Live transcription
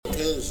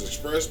opinions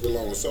expressed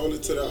belong solely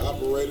to the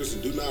operators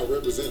and do not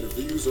represent the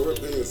views or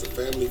opinions of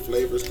Family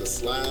Flavors, The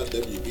Slide,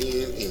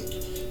 WBN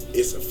Inc.,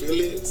 its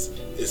affiliates,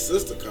 its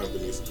sister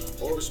companies,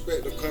 or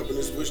respective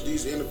companies which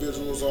these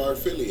individuals are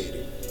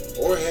affiliated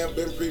or have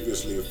been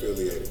previously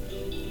affiliated.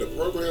 The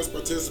program's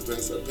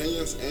participants'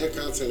 opinions and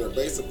content are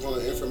based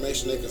upon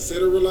information they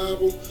consider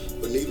reliable,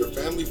 but neither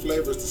Family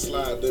Flavors, The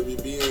Slide,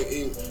 WBN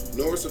Inc.,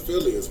 nor its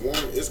affiliates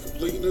warrant its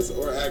completeness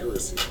or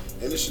accuracy,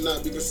 and it should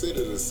not be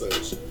considered as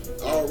such.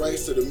 All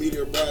rights to the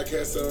media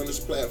broadcasted on this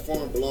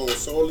platform belong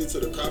solely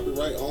to the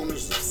copyright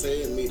owners of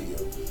said media.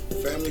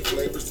 Family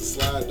Flavors, The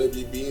Slide,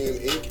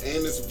 WBN Inc.,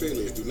 and its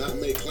affiliates do not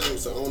make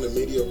claims to own the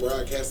media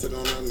broadcasted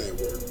on our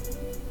network.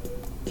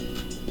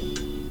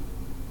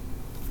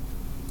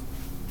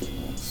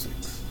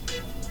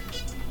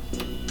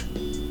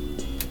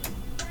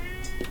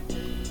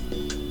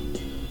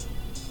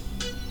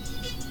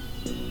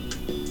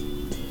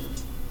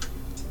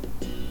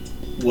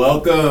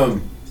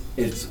 Welcome.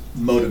 It's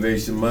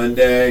Motivation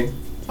Monday.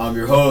 I'm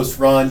your host,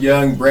 Ron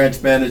Young,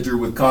 branch manager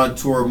with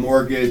Countour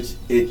Mortgage.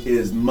 It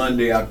is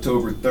Monday,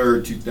 October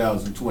 3rd,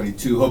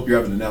 2022. Hope you're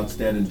having an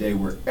outstanding day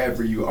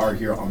wherever you are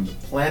here on the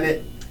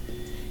planet.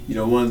 You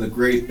know, one of the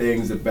great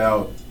things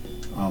about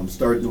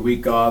starting the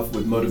week off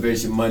with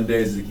Motivation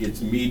Mondays is it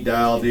gets me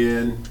dialed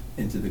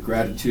into the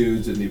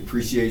gratitudes and the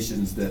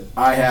appreciations that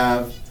I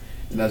have.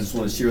 And I just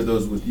want to share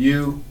those with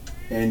you.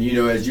 And, you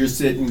know, as you're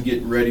sitting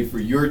getting ready for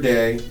your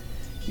day,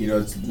 you know,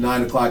 it's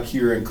 9 o'clock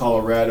here in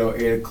Colorado,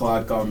 8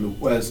 o'clock on the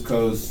West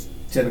Coast,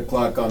 10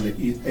 o'clock on the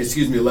East,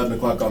 11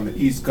 o'clock on the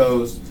East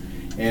Coast.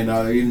 And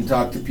I even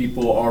talked to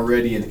people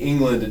already in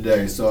England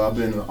today. So I've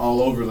been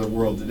all over the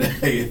world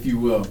today, if you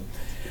will.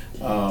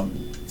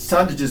 It's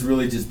time to just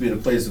really be in a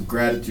place of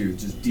gratitude,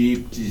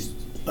 just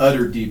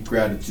utter deep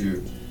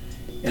gratitude.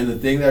 And the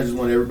thing that I just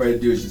want everybody to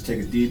do is just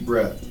take a deep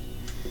breath.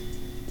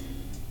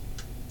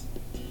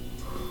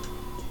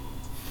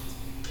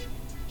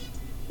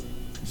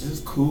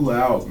 Just cool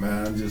out,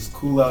 man. Just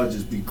cool out.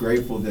 Just be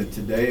grateful that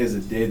today is a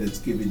day that's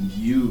giving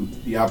you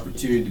the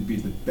opportunity to be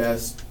the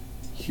best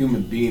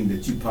human being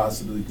that you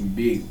possibly can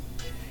be.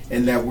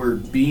 And that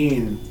word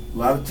being, a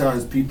lot of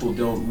times people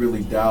don't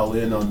really dial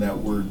in on that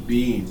word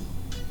being.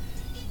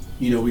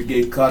 You know, we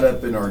get caught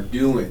up in our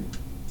doing,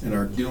 and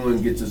our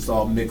doing gets us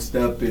all mixed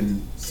up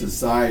in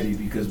society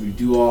because we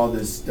do all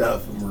this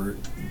stuff and we're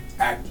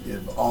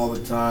active all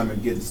the time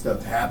and getting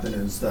stuff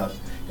happening and stuff.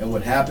 And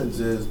what happens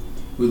is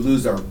we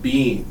lose our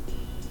being,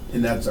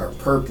 and that's our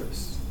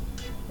purpose.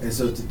 And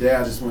so today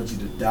I just want you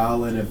to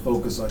dial in and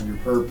focus on your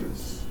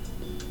purpose.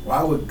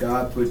 Why would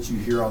God put you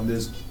here on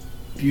this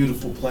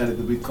beautiful planet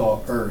that we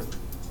call Earth?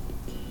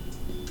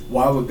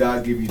 Why would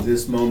God give you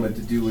this moment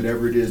to do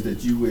whatever it is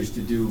that you wish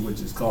to do, which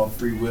is called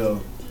free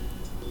will?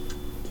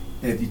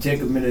 And if you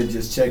take a minute and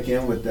just check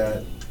in with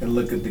that and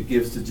look at the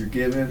gifts that you're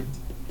given,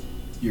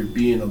 your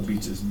being will be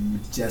just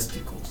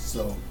majestical.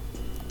 So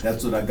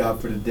that's what I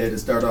got for today to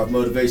start off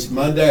Motivation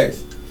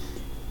Mondays.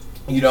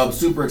 You know, I'm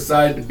super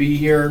excited to be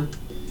here.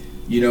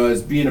 You know,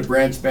 as being a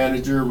branch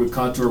manager with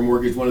Countour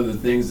Mortgage, one of the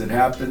things that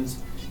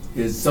happens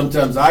is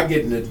sometimes I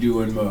get in a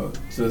doing mode.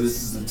 So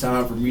this is the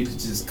time for me to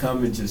just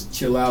come and just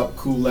chill out,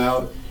 cool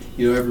out.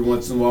 You know, every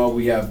once in a while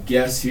we have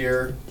guests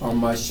here on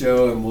my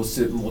show and we'll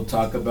sit and we'll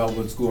talk about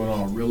what's going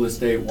on real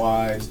estate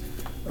wise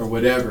or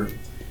whatever.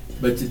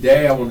 But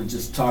today I want to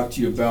just talk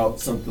to you about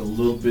something a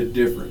little bit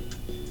different.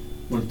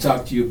 I want to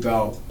talk to you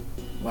about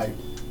like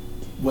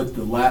what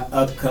the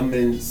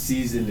upcoming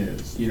season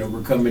is. You know,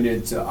 we're coming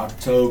into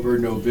October,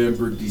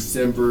 November,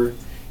 December,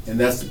 and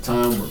that's the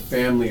time where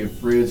family and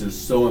friends are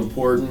so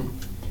important.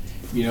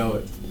 You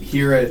know,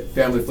 here at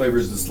Family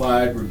Flavors, The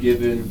Slide, we're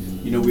given,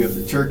 you know, we have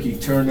the turkey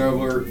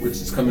turnover, which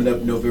is coming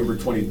up November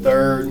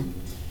 23rd.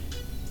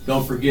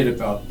 Don't forget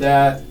about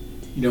that.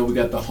 You know, we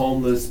got the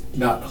Homeless,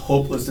 Not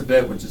Hopeless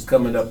event, which is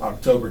coming up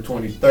October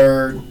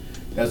 23rd.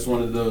 That's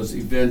one of those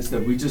events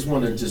that we just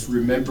want to just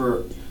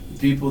remember the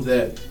people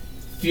that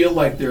feel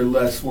like they're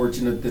less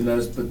fortunate than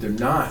us, but they're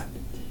not.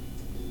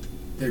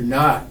 They're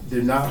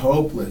not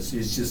hopeless.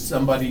 It's just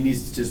somebody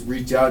needs to just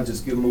reach out and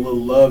just give them a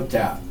little love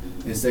tap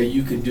and say,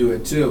 you can do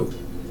it too.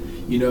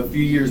 You know, a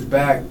few years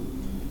back,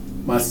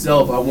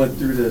 myself, I went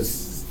through the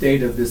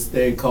state of this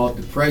thing called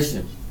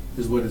depression,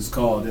 is what it's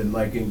called. And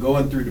like in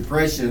going through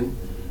depression,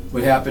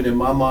 what happened in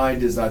my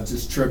mind is I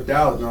just tripped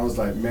out and I was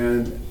like,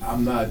 man,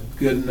 I'm not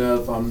good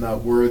enough, I'm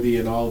not worthy,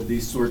 and all of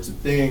these sorts of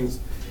things.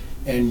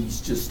 And you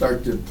just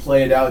start to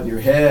play it out in your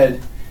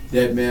head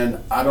that,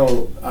 man, I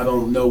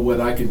don't know what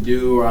I can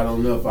do, or I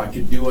don't know if I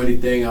can do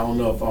anything, I don't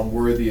know if I'm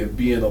worthy of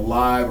being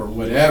alive or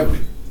whatever.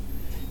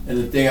 And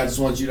the thing I just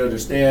want you to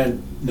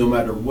understand, no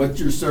matter what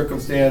your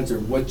circumstance or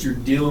what you're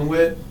dealing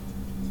with,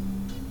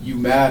 you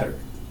matter.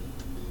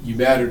 You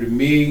matter to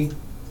me,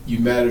 you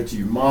matter to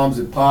your moms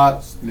and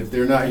pops, and if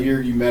they're not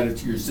here, you matter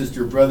to your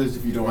sister or brothers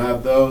if you don't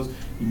have those,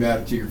 you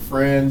matter to your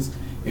friends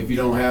if you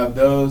don't have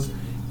those,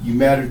 you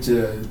matter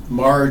to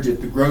Marge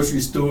at the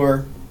grocery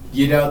store.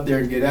 Get out there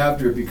and get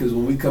after it, because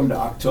when we come to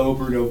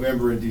October,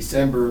 November, and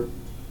December,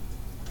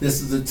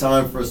 this is a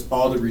time for us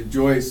all to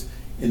rejoice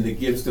and the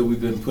gifts that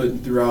we've been putting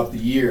throughout the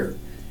year.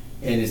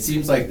 And it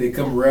seems like they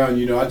come around,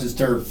 I just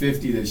turned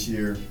 50 this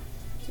year,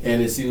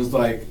 and it seems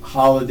like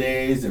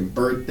holidays and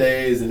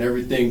birthdays and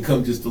everything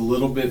come just a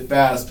little bit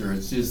faster.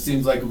 It just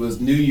seems like it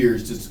was New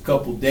Year's just a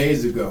couple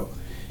days ago.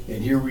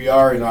 And here we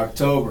are in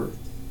October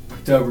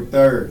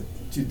 3rd,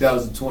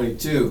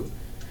 2022.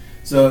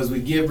 So as we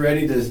get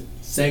ready to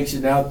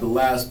sanction out the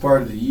last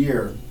part of the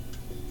year,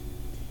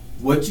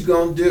 what you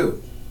gonna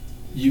do?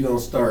 You gonna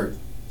start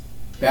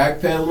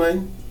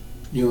backpedaling?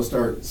 You gonna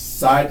start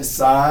side to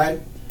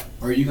side?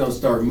 Or are you gonna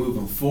start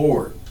moving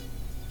forward?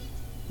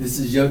 This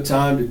is your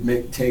time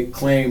to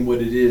claim what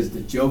it is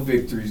that your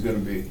victory is gonna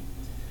be.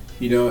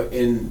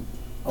 In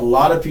a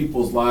lot of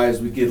people's lives,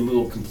 we get a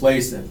little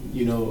complacent,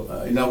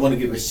 and I want to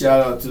give a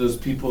shout out to those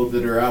people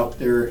that are out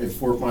there in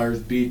Fort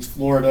Myers Beach,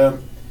 Florida.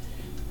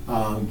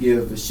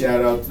 Give a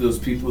shout out to those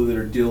people that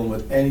are dealing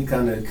with any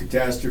kind of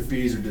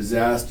catastrophes or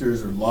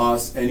disasters or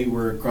loss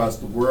anywhere across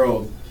the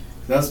world.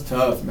 That's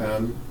tough,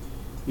 man.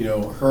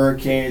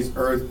 Hurricanes,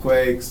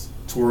 earthquakes,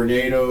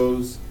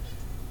 tornadoes,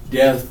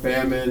 death,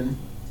 famine,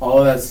 all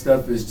of that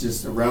stuff is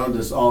just around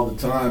us all the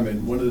time.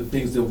 And one of the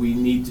things that we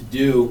need to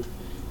do,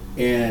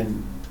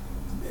 and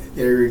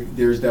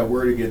there's that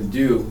word again,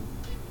 do,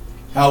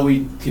 how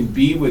we can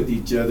be with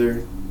each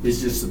other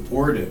is just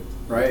supportive,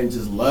 right? And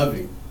just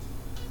loving.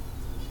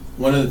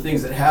 One of the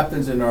things that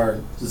happens in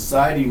our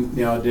society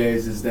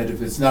nowadays is that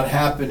if it's not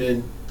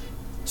happening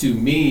to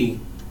me,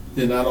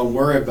 then I don't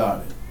worry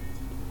about it.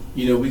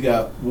 We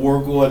got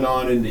war going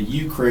on in the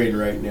Ukraine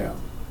right now.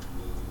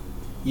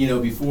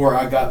 Before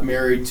I got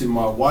married to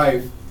my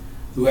wife,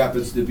 who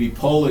happens to be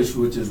Polish,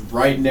 which is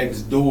right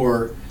next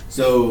door.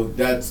 So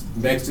that's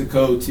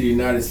Mexico to the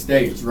United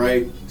States,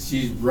 right?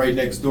 She's right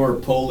next door,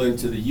 Poland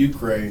to the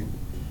Ukraine.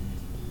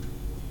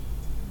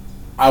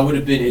 I would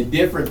have been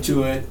indifferent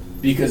to it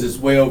because it's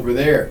way over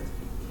there.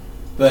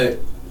 But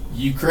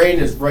Ukraine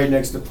is right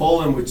next to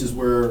Poland, which is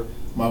where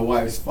my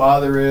wife's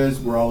father is,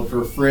 where all of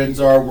her friends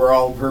are, where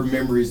all of her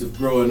memories of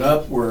growing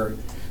up were.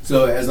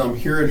 So as I'm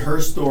hearing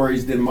her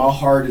stories, then my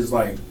heart is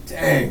like,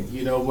 dang,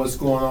 what's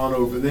going on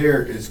over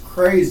there is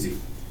crazy.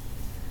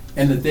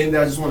 And the thing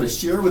that I just want to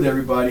share with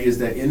everybody is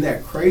that in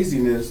that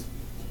craziness,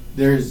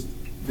 there's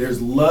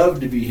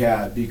love to be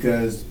had,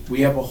 because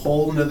we have a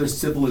whole nother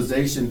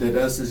civilization that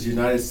us as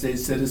United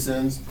States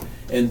citizens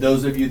and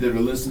those of you that are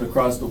listening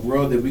across the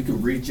world that we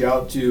can reach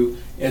out to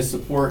and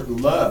support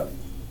and love.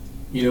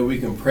 We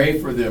can pray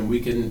for them. We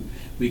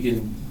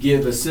can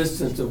give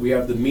assistance if we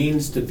have the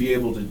means to be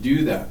able to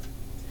do that.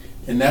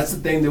 And that's the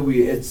thing that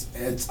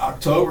it's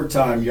October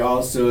time,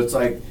 y'all. So it's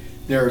like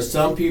there are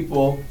some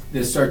people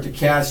that start to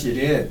cash it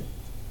in.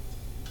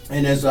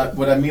 And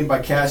what I mean by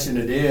cashing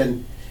it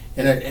in,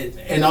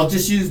 and I'll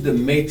just use the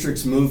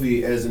Matrix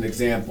movie as an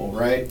example,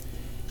 right?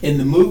 In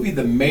the movie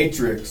The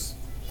Matrix,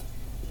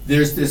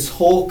 there's this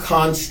whole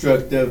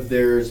construct of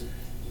there's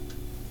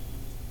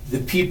the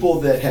people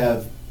that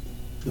have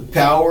the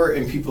power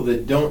and people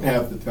that don't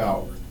have the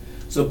power.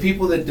 So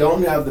people that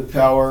don't have the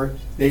power,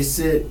 they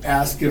sit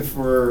asking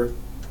for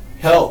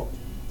help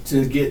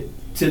to get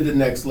to the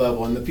next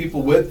level. And the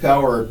people with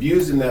power are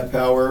abusing that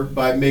power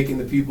by making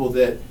the people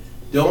that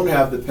don't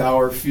have the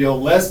power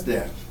feel less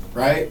than,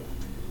 right?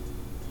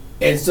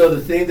 And so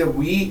the thing that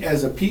we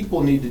as a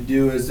people need to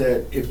do is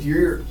that if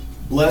you're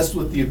blessed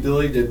with the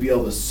ability to be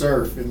able to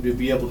surf and to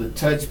be able to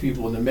touch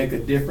people and to make a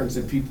difference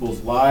in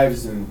people's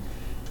lives, and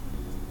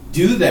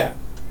do that.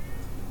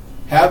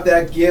 Have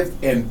that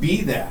gift and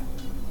be that.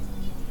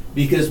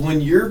 Because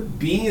when you're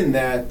being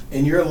that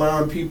and you're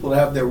allowing people to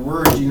have their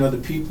words,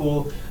 the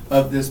people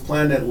of this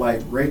planet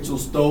like Rachel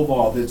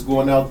Stovall that's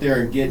going out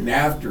there and getting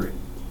after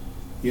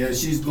it.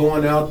 She's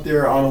going out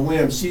there on a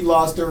whim. She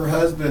lost her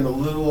husband a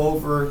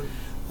little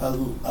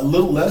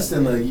less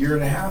than a year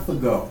and a half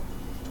ago.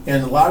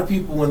 And a lot of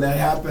people, when that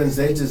happens,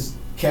 they just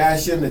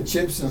cash in the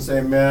chips and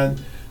say, man,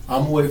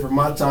 I'm waiting for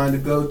my time to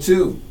go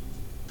too.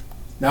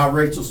 Now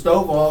Rachel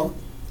Stovall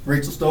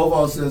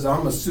says,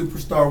 I'm a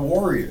superstar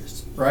warrior,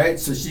 right?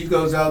 So she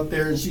goes out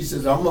there and she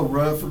says, I'm going to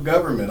run for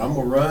government. I'm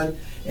going to run.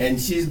 And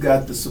she's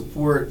got the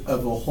support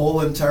of a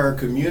whole entire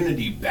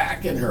community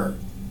backing her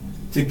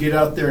to get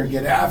out there and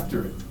get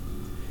after it.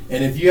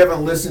 And if you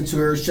haven't listened to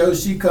her show,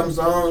 she comes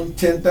on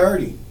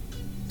 10:30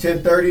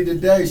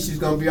 today. She's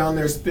going to be on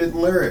there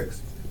spitting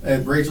lyrics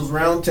at Rachel's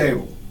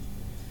Roundtable.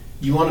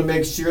 You want to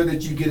make sure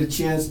that you get a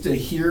chance to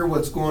hear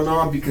what's going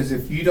on, because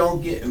if you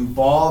don't get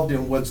involved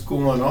in what's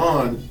going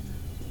on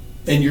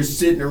and you're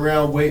sitting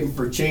around waiting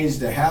for change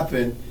to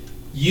happen,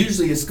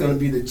 usually it's going to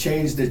be the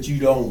change that you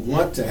don't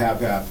want to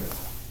have happen.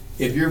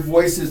 If your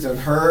voice isn't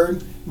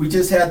heard, we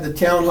just had the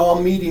town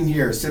hall meeting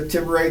here,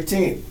 September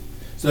 18th.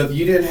 So if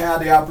you didn't have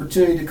the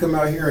opportunity to come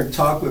out here and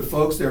talk with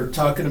folks that are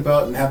talking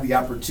about and have the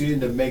opportunity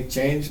to make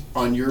change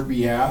on your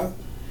behalf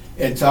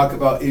and talk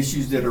about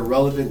issues that are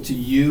relevant to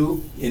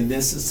you in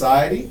this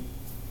society,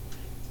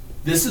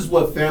 this is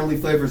what Family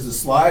Flavors the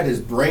Slide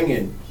is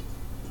bringing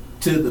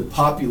to the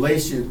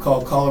population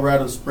called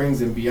Colorado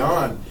Springs and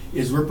beyond.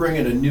 Is we're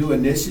bringing a new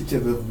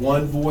initiative of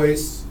one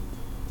voice,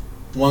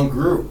 one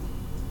group.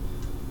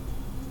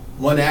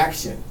 one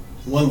action,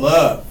 one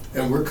love,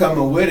 and we're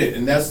coming with it.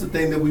 And that's the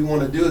thing that we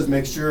want to do, is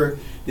make sure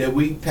that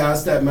we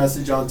pass that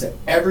message on to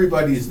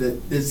everybody,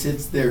 that this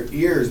hits their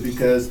ears,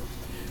 because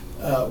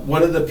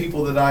one of the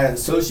people that I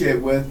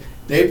associate with,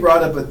 they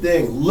brought up a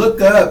thing.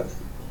 Look up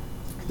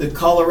the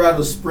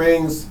Colorado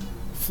Springs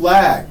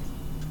flag,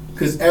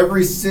 because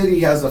every city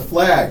has a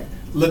flag.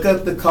 Look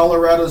up the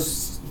Colorado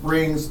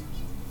Springs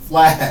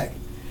flag.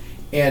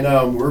 And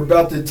we're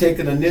about to take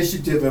an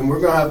initiative, and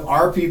we're going to have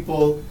our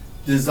people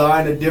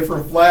design a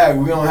different flag.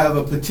 We're going to have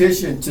a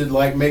petition to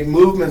like make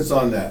movements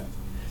on that.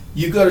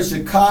 You go to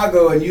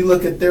Chicago and you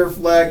look at their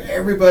flag,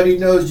 everybody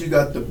knows you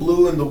got the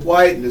blue and the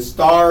white and the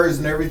stars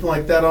and everything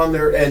like that on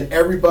there. And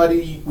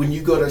everybody, when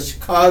you go to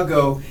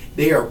Chicago,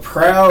 they are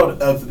proud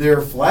of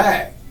their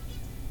flag.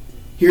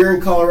 Here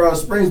in Colorado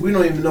Springs, we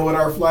don't even know what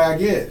our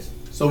flag is.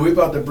 So we're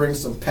about to bring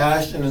some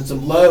passion and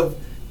some love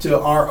to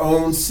our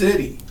own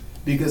city,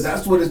 because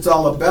that's what it's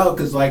all about.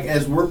 Because like,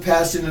 as we're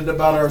passionate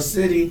about our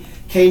city,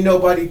 can't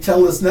nobody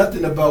tell us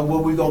nothing about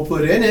what we're going to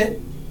put in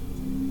it.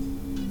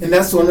 And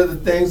that's one of the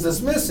things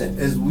that's missing,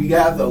 is we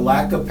have the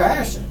lack of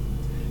passion.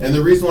 And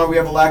the reason why we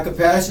have a lack of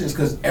passion is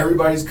because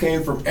everybody's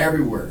came from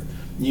everywhere.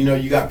 You know,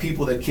 you got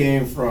people that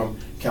came from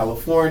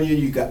California,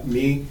 you got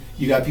me,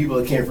 you got people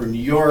that came from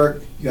New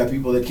York, you got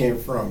people that came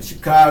from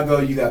Chicago,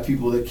 you got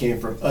people that came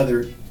from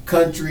other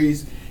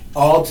countries,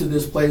 all to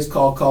this place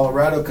called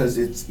Colorado, because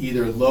it's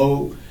either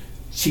low,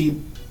 cheap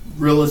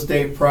real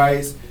estate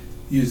price,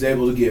 you was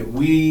able to get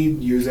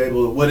weed, you was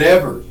able to,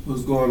 whatever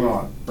was going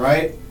on,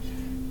 right?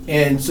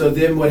 And so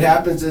then what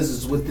happens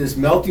is with this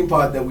melting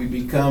pot that we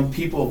become,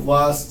 people have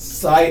lost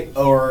sight,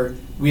 or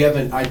we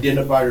haven't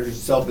identified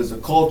ourselves as a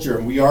culture,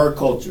 and we are a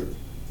culture.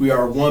 We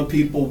are one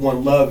people,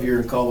 one love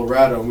here in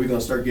Colorado, and we're going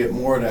to start getting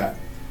more of that.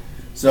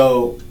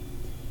 So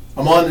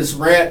I'm on this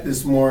rant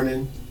this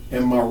morning,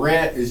 and my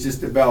rant is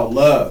just about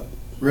love,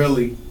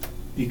 really,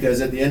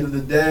 because at the end of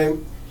the day,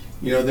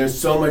 you know, there's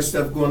so much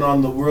stuff going on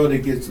in the world,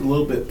 it gets a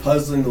little bit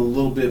puzzling, a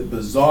little bit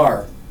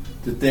bizarre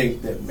to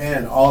think that,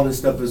 man, all this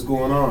stuff is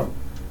going on.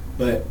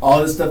 But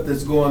all this stuff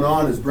that's going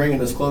on is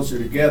bringing us closer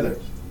together.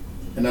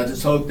 And I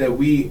just hope that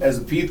we as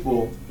a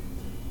people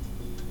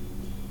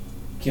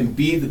can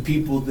be the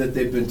people that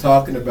they've been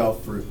talking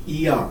about for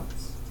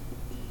eons.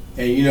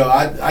 And you know,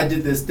 I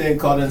did this thing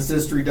called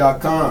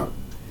Ancestry.com.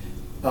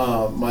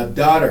 My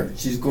daughter,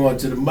 she's going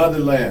to the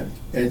motherland,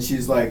 and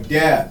she's like,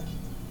 Dad,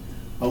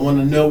 I want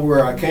to know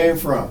where I came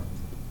from.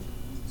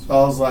 So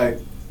I was like,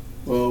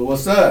 well,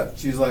 what's up?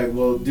 She's like,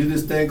 well, do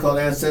this thing called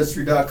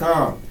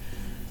Ancestry.com.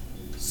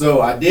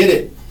 So I did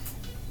it,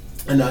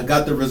 and I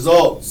got the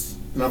results,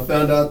 and I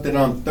found out that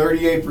I'm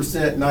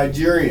 38%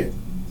 Nigerian.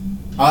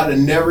 I'd have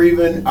never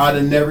even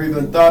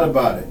thought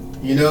about it,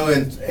 you know.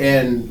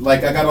 And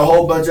like, I got a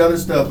whole bunch of other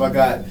stuff. I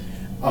got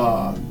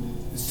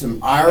some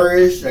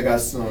Irish, I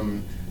got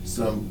some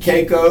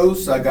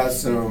Caicos, I got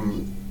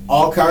some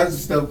all kinds of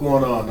stuff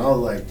going on. I was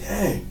like,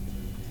 dang.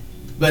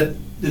 But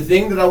the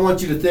thing that I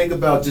want you to think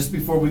about just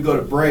before we go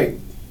to break,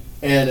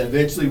 and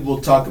eventually we'll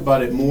talk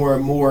about it more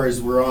and more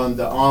as we're on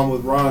the On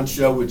with Ron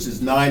show, which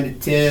is 9 to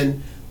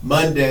 10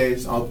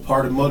 Mondays,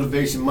 part of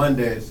Motivation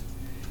Mondays,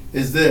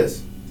 is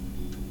this.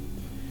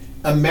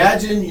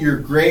 Imagine your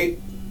great,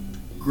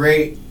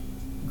 great,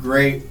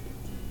 great,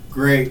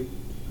 great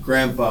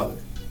grandfather.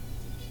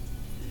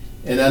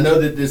 And I know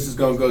that this is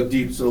going to go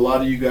deep, so a lot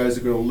of you guys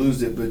are going to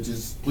lose it, but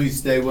just please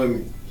stay with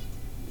me.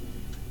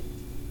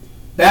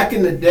 Back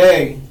in the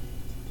day,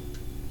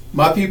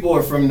 my people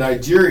are from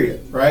Nigeria,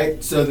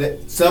 right? So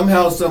that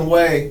somehow, some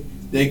way,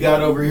 they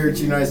got over here to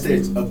the United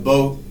States. A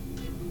boat,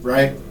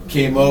 right,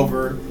 came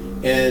over,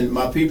 and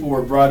my people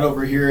were brought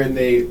over here, and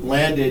they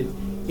landed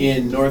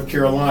in North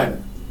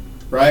Carolina,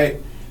 right?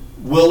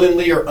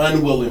 Willingly or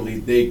unwillingly,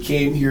 they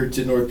came here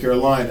to North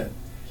Carolina.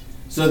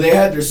 So they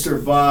had to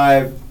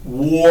survive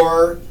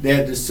war, they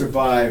had to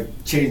survive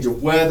change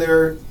of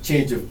weather,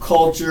 change of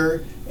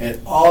culture, and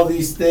all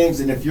these things.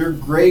 And if your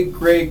great,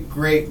 great,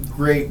 great,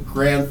 great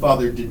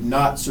grandfather did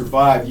not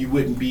survive, you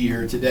wouldn't be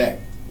here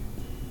today.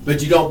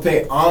 But you don't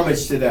pay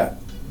homage to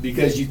that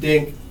because you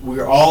think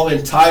we're all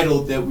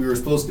entitled that we were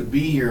supposed to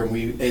be here, and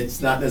it's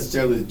not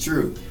necessarily the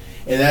truth.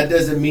 And that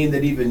doesn't mean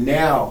that even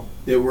now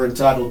that we're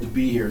entitled to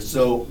be here.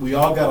 So we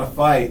all got to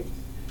fight,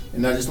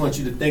 and I just want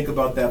you to think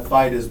about that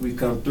fight as we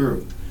come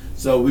through.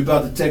 So we're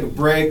about to take a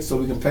break so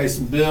we can pay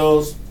some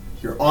bills.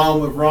 You're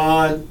on with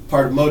Ron,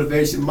 part of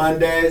Motivation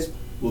Mondays.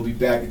 We'll be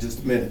back in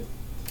just a minute.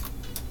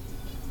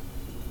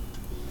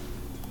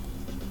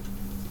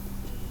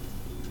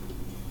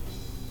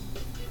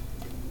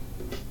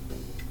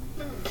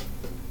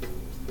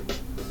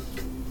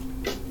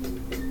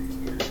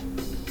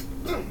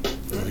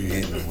 Oh, you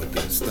hitting them with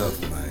that stuff,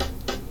 man.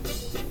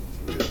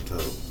 Real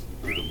tough.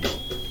 Hit 'em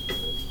up.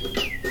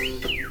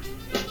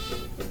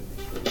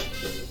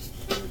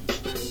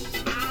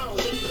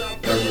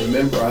 And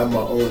remember, I have my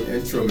own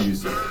intro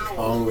music,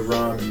 On with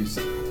Ron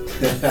music.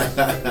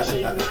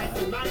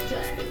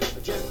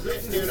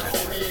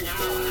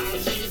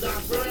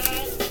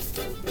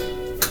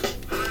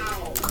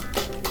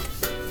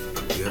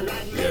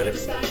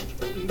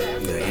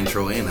 Yeah, intro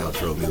intro and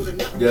outro music.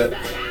 Yeah.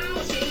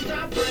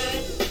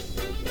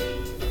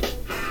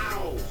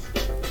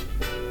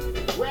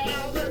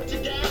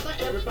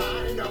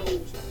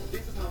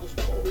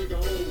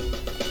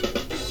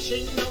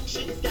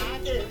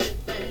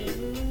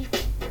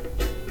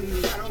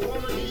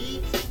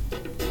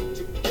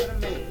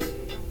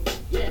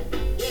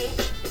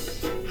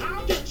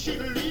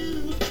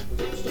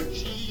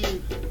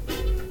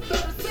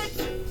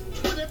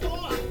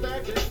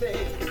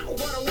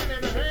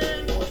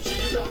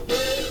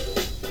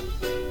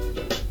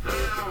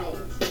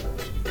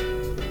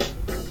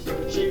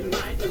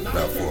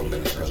 About 4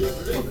 minutes, brother.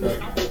 Okay.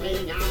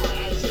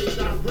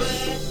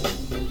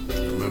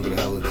 Remember to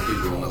holler at the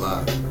people on the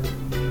live.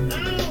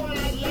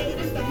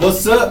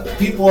 What's up,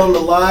 people on the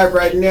live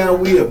right now?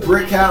 We a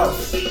brick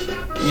house.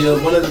 You know,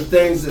 one of the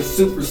things that's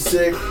super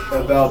sick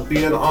about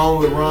being on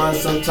with Ron,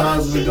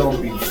 sometimes we're going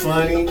to be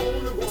funny,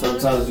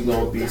 sometimes we're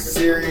going to be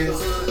serious,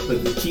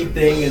 but the key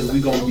thing is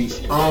we're going to be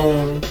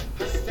on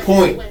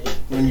point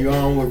when you're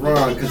on with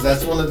Ron, because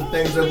that's one of the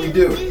things that we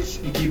do.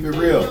 You keep it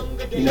real.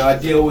 You know, I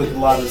deal with a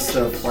lot of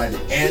stuff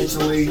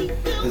financially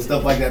and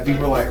stuff like that.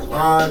 People are like,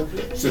 Ron,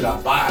 should I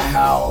buy a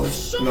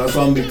house? You know, that's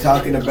what I'm going to be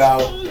talking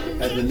about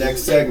at the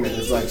next segment.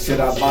 It's like,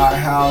 should I buy a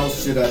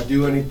house? Should I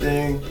do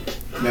anything?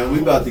 Man, we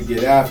about to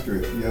get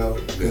after it, yo.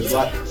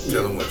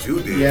 Tell them what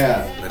you did.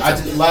 Yeah, I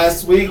just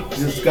last week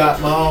just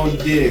got my own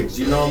digs.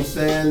 You know what I'm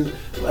saying?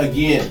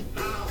 Again,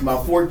 my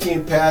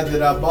 14th pad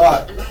that I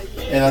bought,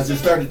 and I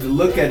just started to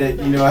look at it.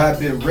 You know, I have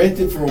been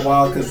renting for a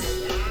while because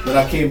when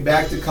I came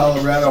back to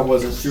Colorado, I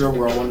wasn't sure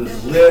where I wanted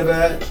to live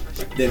at.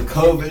 Then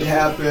COVID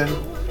happened,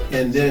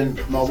 and then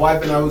my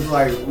wife and I was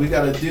like, we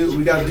gotta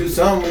do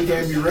something. We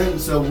can't be renting,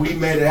 so we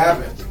made it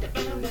happen.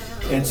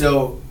 And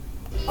so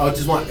I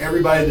just want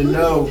everybody to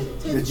know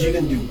that you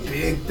can do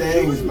big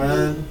things,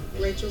 man.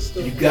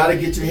 You gotta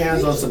get your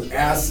hands on some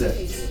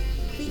assets.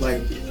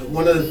 Like,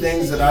 one of the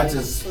things that I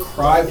just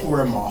cry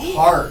for in my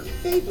heart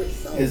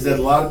is that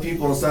a lot of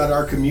people inside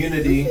our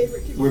community,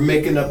 we're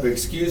making up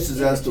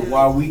excuses as to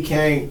why we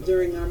can't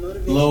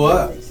blow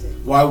up,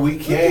 why we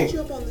can't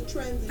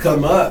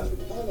come up,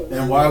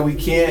 and why we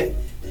can't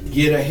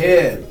get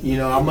ahead. You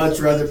know, I'd much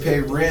rather pay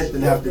rent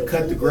than have to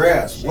cut the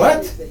grass.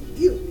 What?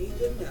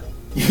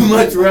 You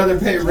much rather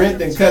pay rent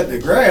than cut the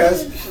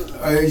grass?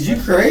 Is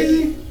you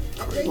crazy?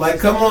 Like,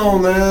 come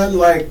on, man.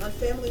 Like,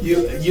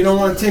 you don't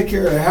want to take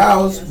care of the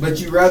house, but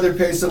you rather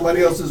pay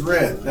somebody else's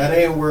rent. That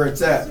ain't where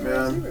it's at,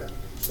 man.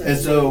 And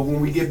so when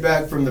we get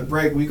back from the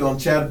break, we're going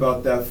to chat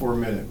about that for a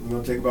minute. We're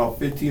going to take about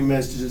 15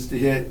 minutes just to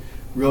hit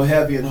real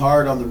heavy and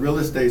hard on the real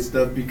estate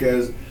stuff,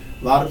 because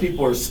a lot of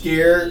people are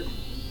scared.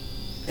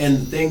 And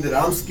the thing that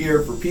I'm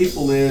scared for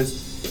people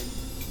is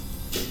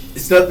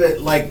stuff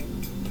that, like,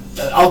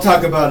 I'll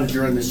talk about it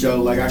during the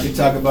show. Like, I could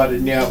talk about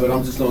it now, but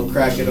I'm just going to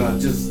crack it on.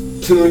 Just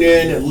tune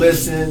in and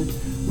listen.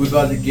 We're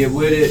about to get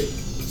with it.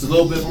 It's a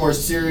little bit more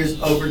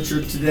serious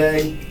overture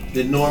today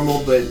than normal,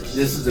 but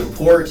this is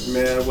important,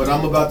 man. What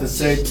I'm about to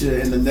say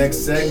in the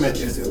next segment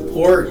is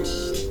important.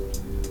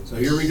 So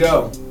here we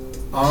go.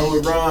 On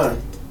with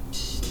Ron.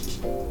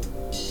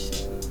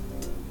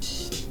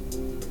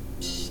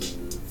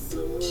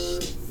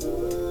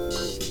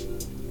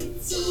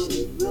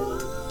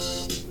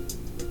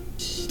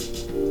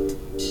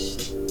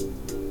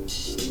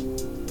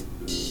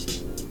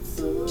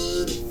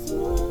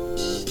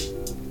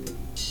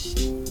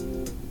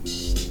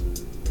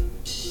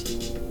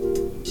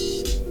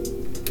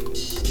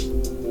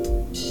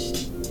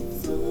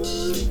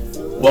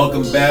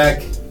 Welcome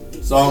back.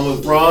 It's On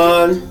with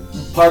Ron,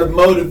 part of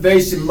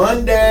Motivation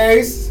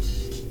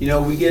Mondays. You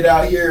know, we get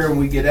out here and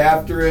we get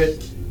after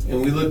it,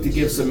 and we look to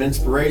give some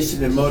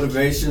inspiration and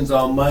motivations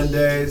on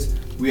Mondays.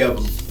 We have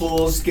a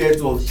full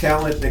schedule of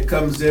talent that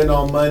comes in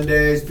on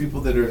Mondays,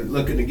 people that are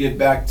looking to get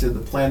back to the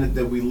planet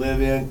that we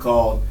live in,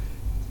 called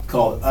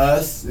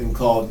us, and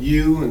called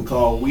you, and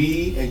called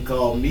we, and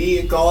called me,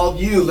 and called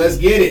you. Let's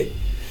get it.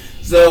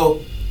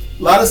 So,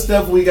 a lot of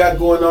stuff we got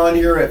going on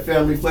here at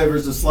Family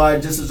Flavors of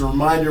Slide. Just as a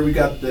reminder, we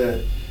got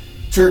the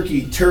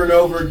Turkey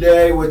Turnover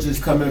Day, which is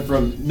coming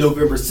from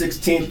November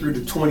 16th through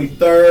the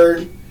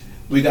 23rd.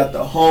 We got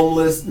the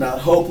Homeless Not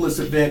Hopeless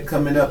event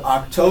coming up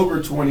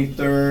October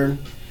 23rd.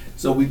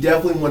 So we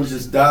definitely want to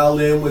just dial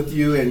in with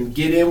you and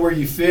get in where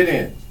you fit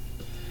in.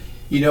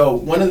 You know,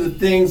 one of the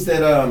things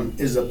that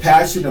is a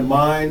passion of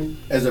mine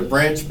as a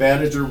branch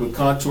manager with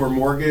Countour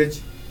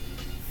Mortgage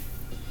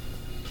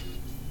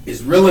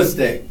is real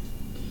estate.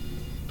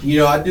 You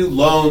know, I do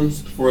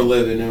loans for a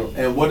living,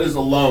 and what is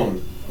a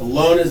loan? A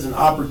loan is an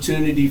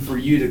opportunity for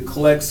you to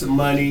collect some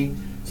money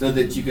so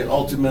that you can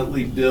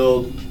ultimately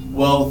build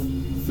wealth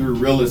through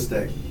real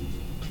estate.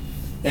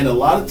 And a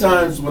lot of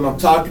times when I'm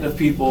talking to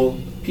people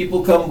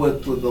come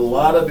with a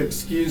lot of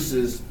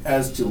excuses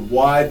as to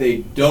why they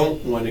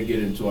don't want to get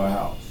into a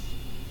house.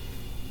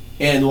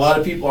 And a lot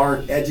of people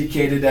aren't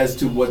educated as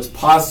to what's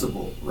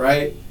possible,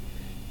 right?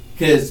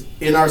 Because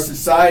in our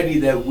society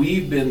that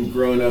we've been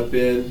grown up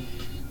in,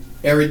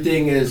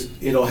 everything is,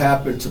 it'll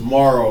happen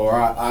tomorrow, or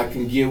I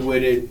can get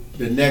with it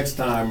the next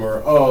time,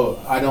 or,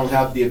 oh, I don't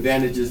have the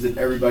advantages that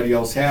everybody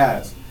else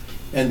has.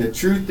 And the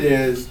truth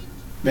is,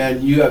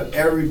 man, you have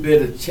every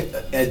bit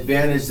of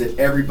advantage that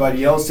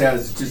everybody else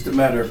has. It's just a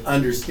matter of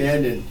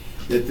understanding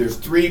that there's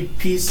 3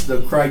 pieces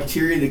of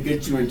criteria to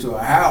get you into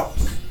a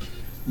house.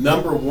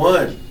 Number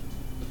 1,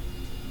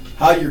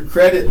 how your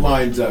credit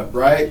lines up,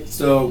 right?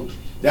 So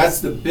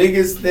that's the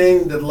biggest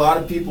thing that a lot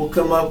of people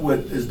come up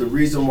with, is the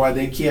reason why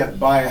they can't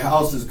buy a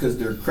house is because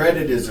their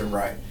credit isn't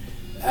right.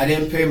 I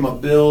didn't pay my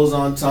bills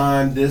on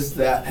time, this,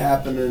 that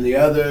happened, and the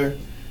other,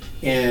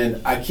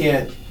 and I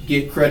can't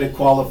get credit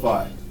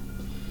qualified.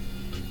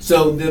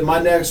 So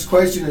my next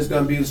question is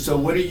going to be, so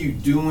what are you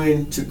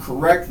doing to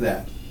correct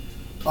that?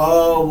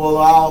 Oh, well,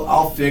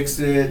 I'll fix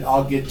it,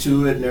 I'll get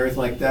to it and everything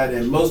like that.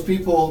 And most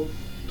people,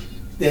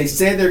 they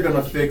say they're going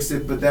to fix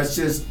it, but that's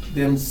just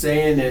them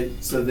saying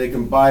it so they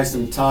can buy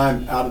some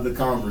time out of the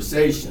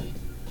conversation,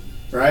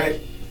 right?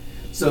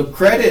 So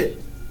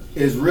credit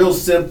is real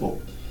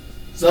simple.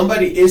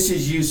 Somebody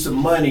issues you some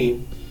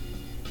money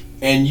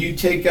and you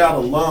take out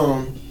a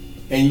loan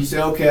and you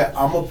say, okay,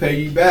 I'm going to pay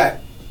you back.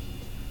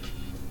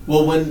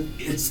 Well, when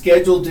it's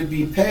scheduled to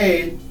be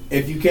paid,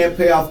 if you can't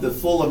pay off the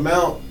full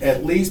amount,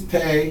 at least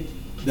pay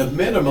the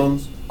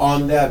minimums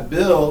on that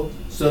bill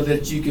so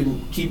that you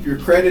can keep your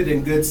credit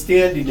in good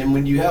standing. And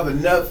when you have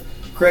enough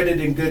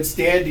credit in good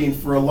standing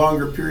for a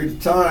longer period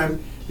of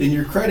time, then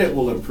your credit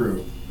will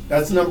improve.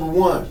 That's number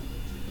 1.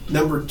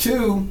 Number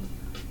 2,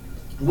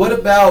 what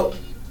about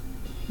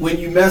when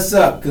you mess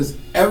up? Because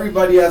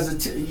everybody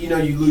has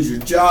you lose your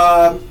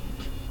job,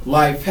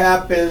 life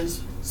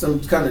happens, some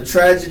kind of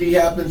tragedy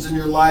happens in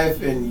your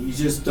life and you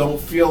just don't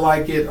feel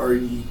like it, or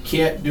you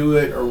can't do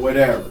it, or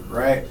whatever,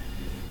 right?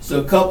 So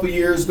a couple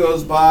years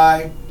goes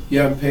by, you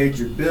haven't paid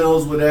your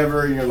bills,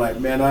 whatever, and you're like,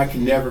 man, I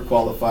can never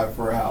qualify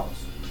for a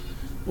house.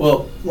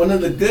 Well, one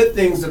of the good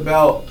things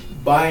about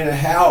buying a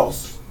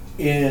house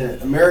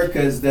in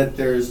America is that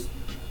there's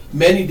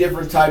many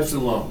different types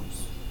of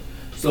loans.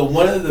 So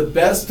one of the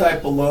best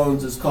type of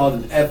loans is called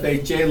an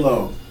FHA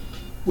loan,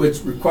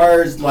 which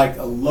requires like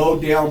a low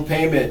down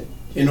payment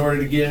in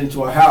order to get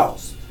into a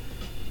house.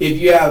 If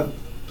you have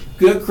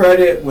good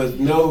credit with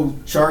no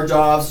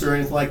charge-offs or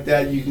anything like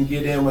that, you can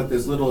get in with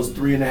as little as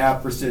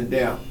 3.5%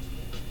 down.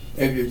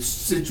 If your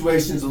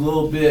situation's a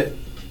little bit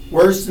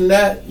worse than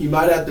that, you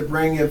might have to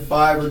bring in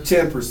 5 or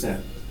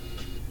 10%.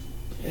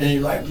 And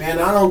you're like, man,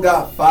 I don't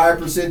got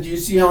 5%. Do you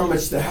see how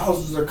much the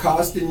houses are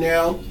costing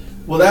now?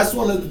 Well, that's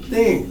one of the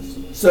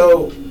things.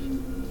 So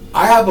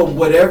I have a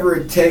whatever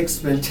it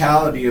takes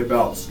mentality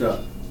about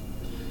stuff.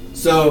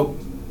 So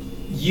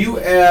you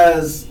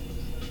as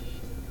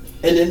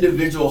an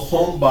individual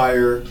home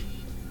buyer,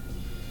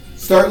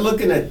 start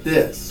looking at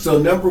this. So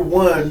number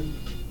 1,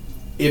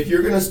 if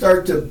you're going to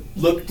start to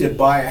look to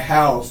buy a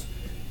house,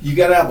 you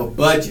got to have a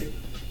budget.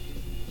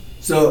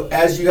 So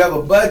as you have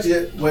a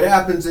budget, what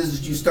happens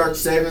is you start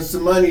saving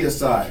some money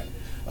aside.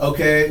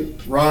 Okay,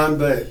 Ron,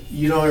 but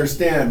you don't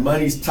understand.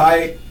 Money's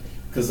tight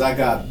because I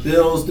got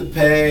bills to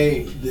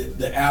pay,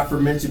 the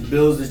aforementioned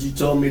bills that you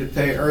told me to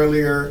pay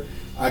earlier.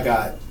 I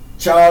got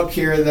child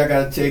care that I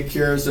got to take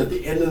care of. So at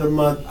the end of the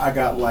month, I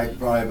got like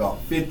probably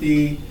about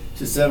 50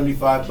 to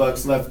 75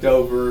 bucks left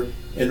over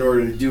in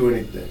order to do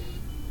anything.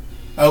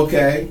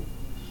 Okay,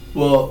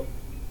 well,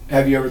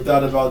 have you ever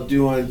thought about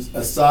doing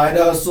a side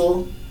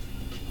hustle?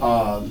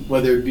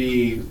 Whether it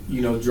be,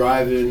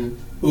 driving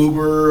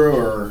Uber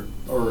or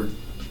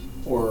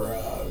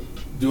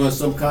doing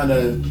some kind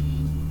of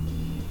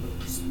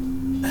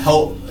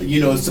help,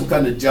 some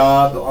kind of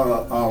job.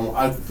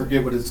 I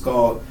forget what it's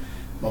called.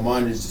 My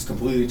mind is just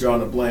completely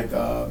drawn a blank.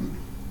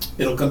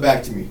 It'll come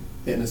back to me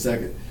in a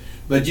second.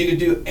 But you can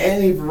do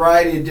any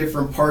variety of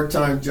different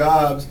part-time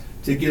jobs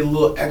to get a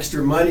little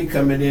extra money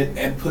coming in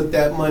and put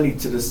that money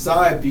to the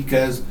side,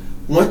 because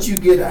once you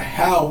get a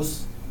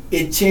house,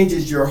 it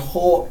changes your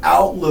whole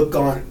outlook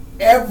on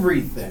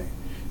everything.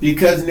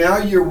 Because now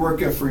you're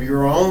working for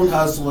your own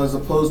hustle as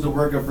opposed to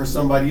working for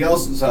somebody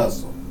else's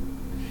hustle.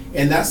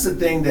 And that's the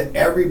thing that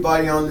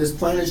everybody on this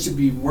planet should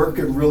be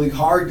working really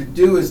hard to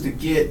do, is to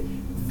get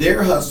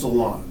their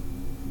hustle on.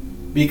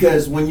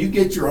 Because when you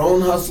get your own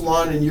hustle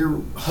on and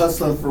you're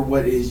hustling for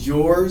what is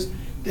yours,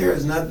 there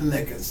is nothing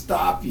that can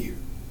stop you.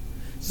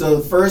 So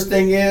the first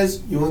thing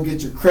is you want to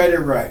get your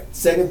credit right.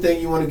 Second thing,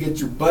 you want to get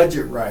your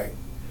budget right.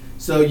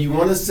 So you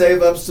want to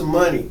save up some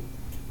money.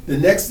 The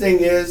next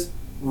thing is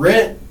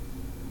rent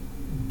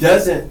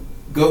doesn't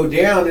go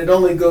down, it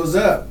only goes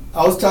up.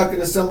 I was talking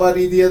to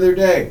somebody the other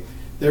day.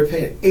 They're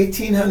paying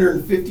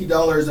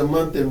 $1,850 a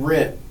month in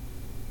rent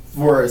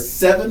for a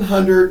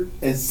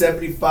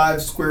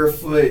 775 square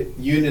foot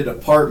unit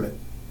apartment.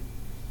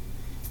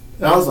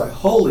 And I was like,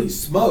 holy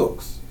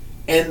smokes.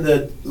 And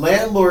the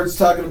landlord's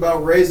talking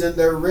about raising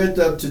their rent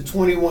up to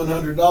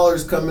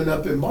 $2,100 coming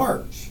up in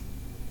March.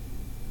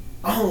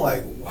 I'm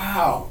like,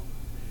 wow.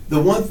 The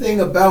one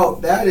thing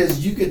about that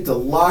is you get to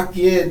lock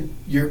in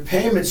your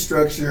payment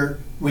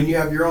structure when you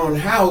have your own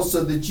house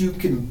so that you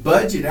can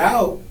budget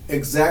out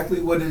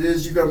exactly what it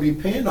is you're going to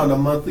be paying on a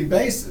monthly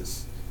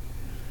basis.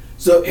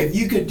 So if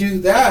you could do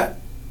that,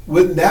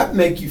 wouldn't that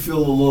make you feel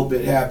a little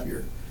bit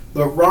happier?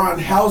 But Ron,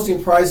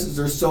 housing prices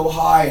are so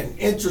high and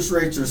interest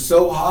rates are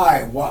so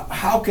high.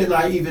 How can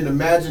I even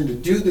imagine to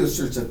do those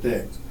sorts of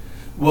things?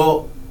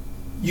 Well,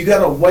 you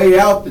got to weigh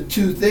out the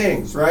two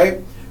things, right?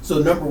 So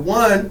number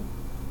one,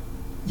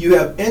 you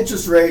have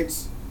interest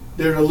rates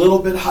that are a little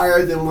bit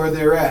higher than where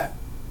they're at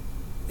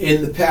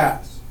in the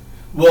past.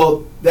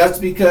 Well, that's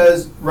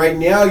because right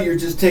now you're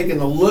just taking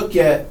a look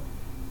at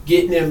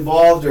getting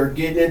involved or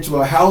getting into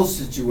a house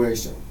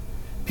situation.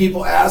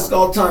 People ask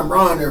all the time,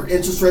 Ron, are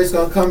interest rates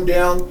going to come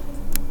down?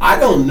 I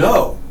don't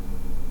know.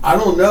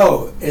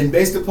 And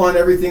based upon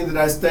everything that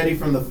I study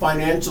from the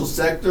financial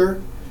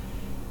sector,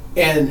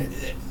 and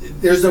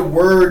there's a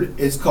word,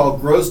 it's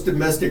called gross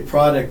domestic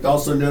product,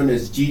 also known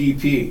as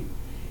GDP.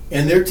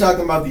 And they're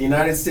talking about the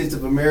United States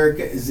of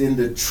America is in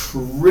the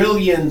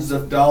trillions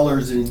of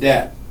dollars in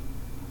debt.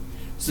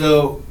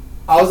 So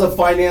I was a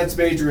finance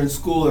major in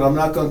school, and I'm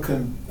not going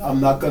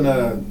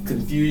to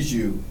confuse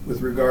you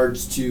with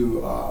regards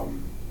to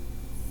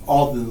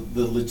all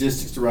the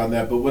logistics around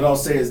that. But what I'll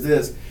say is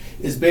this,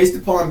 is based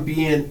upon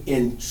being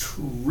in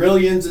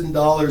trillions of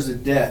dollars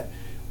of debt,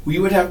 we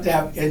would have to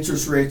have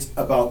interest rates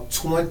about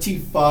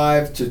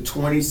 25 to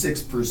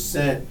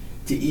 26%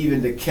 to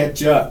even to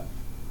catch up.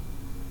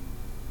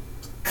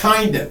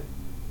 Kind of.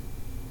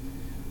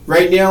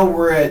 Right now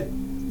we're at,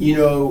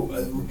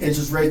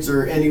 interest rates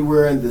are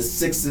anywhere in the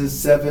 6s,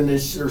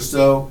 7-ish or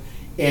so,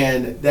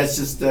 and that's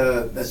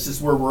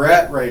just where we're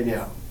at right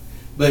now.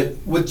 But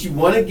what you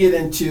want to get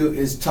into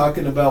is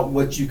talking about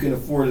what you can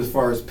afford as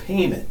far as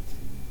payment.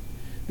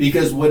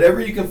 Because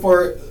whatever you can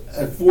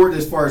afford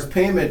as far as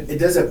payment, it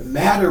doesn't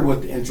matter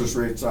what the interest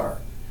rates are.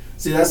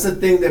 See, that's the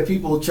thing that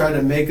people try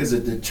to make as a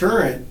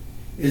deterrent,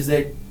 is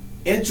that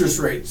interest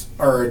rates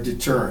are a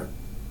deterrent.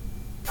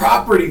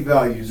 Property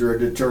values are a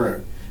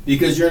deterrent.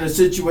 Because you're in a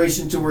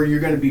situation to where you're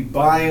going to be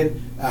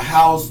buying a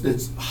house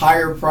that's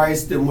higher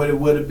priced than what it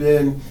would have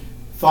been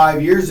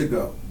 5 years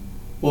ago.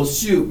 Well,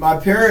 shoot, my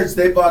parents,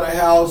 they bought a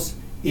house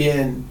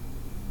in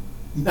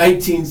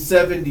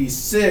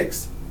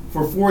 1976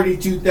 for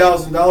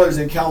 $42,000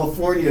 in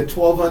California, a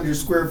 1,200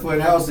 square foot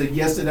house that,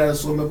 yes, it had a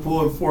swimming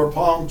pool and 4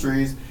 palm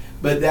trees,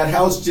 but that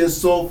house just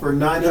sold for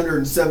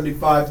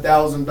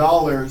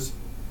 $975,000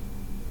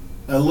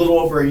 a little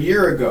over a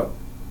year ago,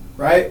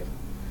 right?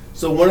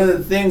 So one of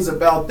the things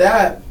about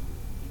that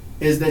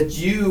is that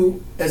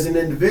you, as an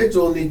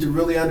individual, need to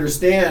really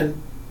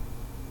understand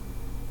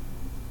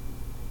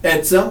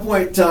at some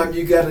point in time,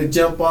 you got to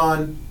jump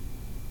on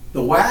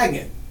the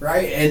wagon,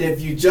 right? And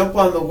if you jump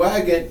on the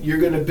wagon, you're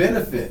going to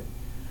benefit.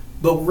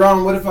 But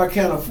Ron, what if I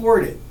can't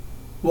afford it?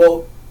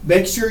 Well,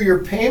 make sure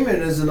your payment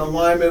is in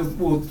alignment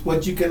with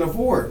what you can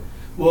afford.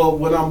 Well,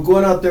 when I'm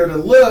going out there to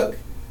look,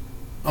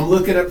 I'm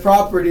looking at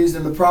properties,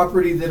 and the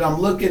property that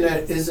I'm looking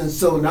at isn't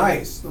so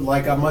nice.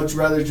 Like, I'd much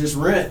rather just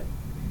rent.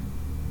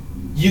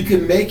 You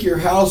can make your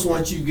house,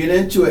 once you get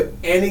into it,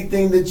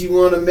 anything that you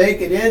want to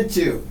make it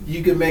into.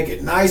 You can make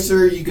it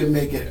nicer, you can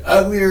make it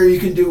uglier, you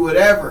can do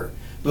whatever.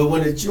 But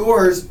when it's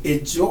yours,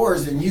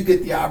 and you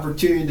get the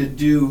opportunity to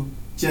do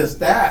just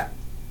that.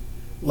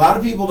 A lot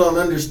of people don't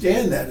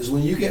understand that, is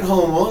when you get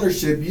home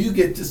ownership, you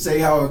get to say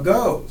how it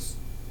goes.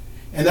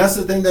 And that's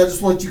the thing that I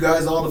just want you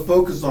guys all to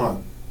focus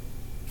on,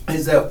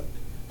 is that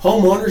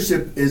home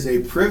ownership is a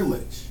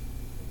privilege.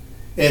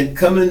 And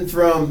coming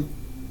from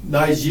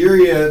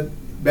Nigeria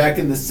back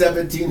in the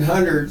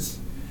 1700s,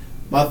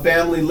 my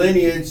family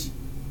lineage,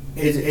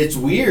 it's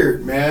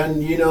weird,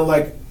 man.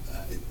 Like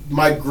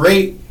my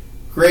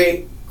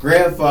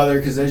great-great-grandfather,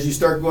 because as you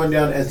start going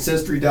down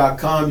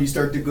Ancestry.com, you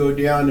start to go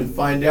down and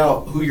find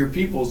out who your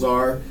peoples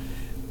are,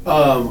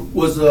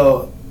 was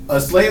a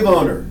slave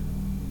owner.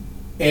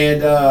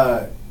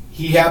 And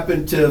he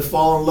happened to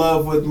fall in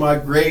love with my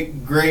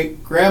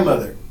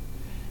great-great-grandmother.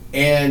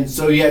 And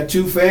so he had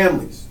 2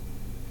 families.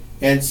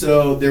 And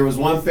so there was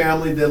one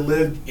family that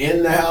lived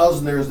in the house,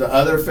 and there was the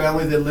other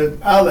family that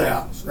lived out of the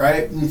house,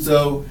 right? And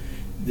so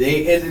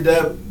they ended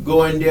up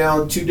going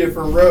down 2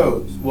 different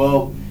roads.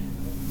 Well,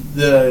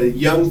 the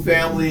young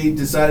family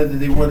decided that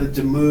they wanted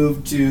to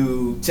move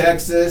to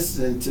Texas,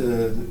 and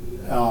to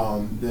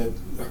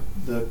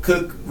the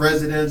Cook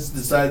residents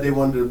decided they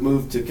wanted to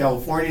move to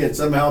California, and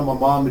somehow my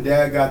mom and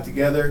dad got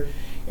together,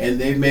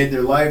 and they made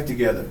their life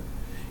together.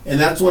 And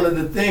that's one of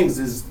the things,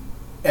 is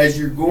as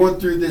you're going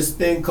through this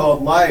thing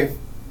called life,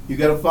 you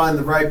got to find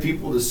the right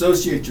people to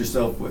associate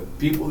yourself with.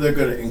 People that are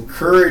going to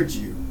encourage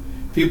you.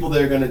 People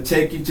that are going to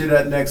take you to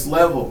that next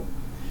level.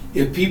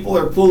 If people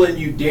are pulling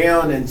you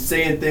down and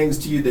saying things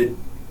to you that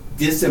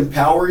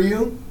disempower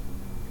you,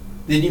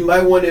 then you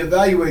might want to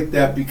evaluate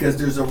that, because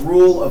there's a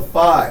rule of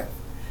 5.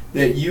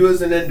 That you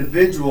as an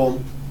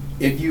individual,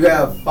 if you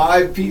have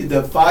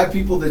the 5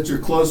 people that you're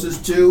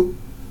closest to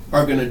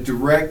are going to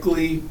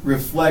directly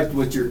reflect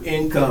what your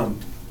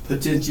income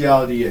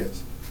potentiality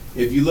is.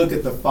 If you look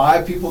at the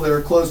 5 people that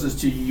are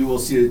closest to you, you will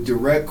see a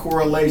direct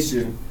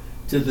correlation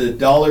to the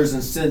dollars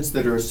and cents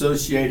that are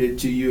associated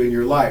to you in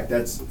your life.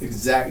 That's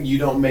exact. You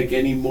don't make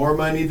any more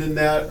money than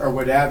that or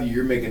what have you.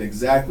 You're making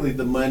exactly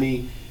the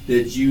money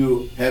that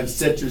you have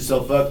set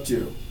yourself up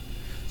to.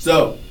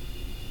 So,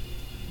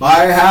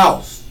 buy a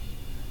house.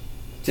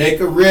 Take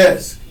a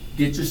risk.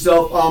 Get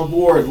yourself on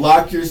board.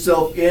 Lock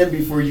yourself in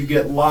before you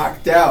get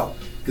locked out.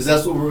 Because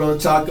that's what we're going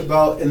to talk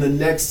about in the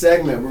next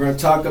segment. We're going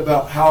to talk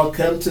about how I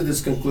come to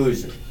this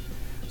conclusion.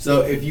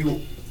 So if you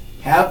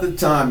have the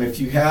time, if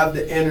you have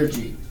the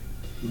energy,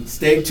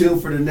 stay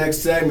tuned for the next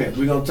segment.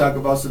 We're going to talk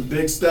about some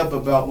big stuff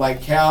about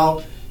like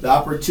how the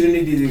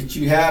opportunity that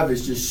you have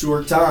is just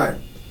short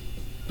time.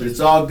 But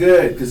it's all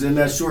good because in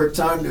that short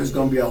time, there's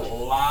going to be a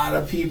lot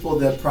of people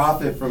that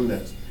profit from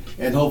this.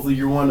 And hopefully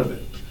you're one of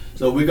it.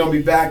 So we're going to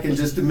be back in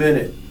just a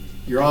minute.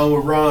 You're on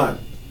with Ron.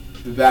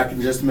 Be back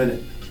in just a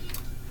minute.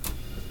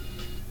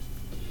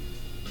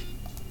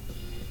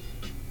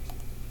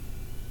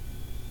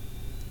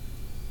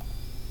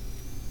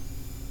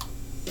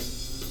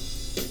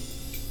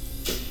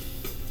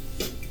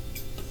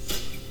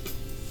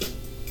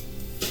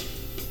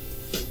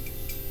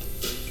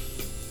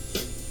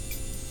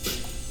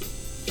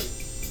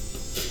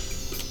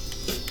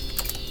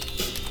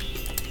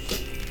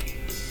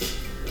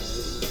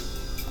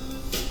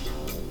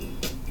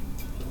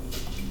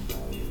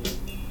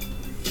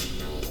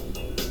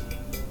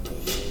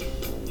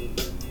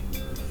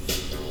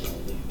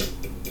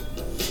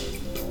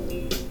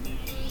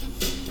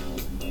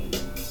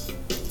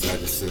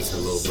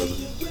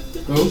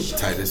 Who?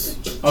 Titus.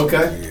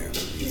 Okay. Yeah,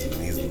 he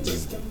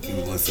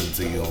was listening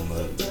to you on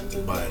the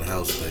buying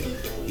house thing.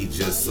 He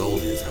just sold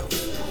his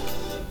house,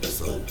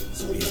 so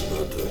he's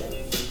about to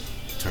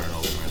turn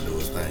over and do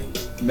his thing.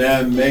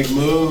 Man, make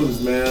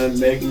moves, man.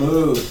 Make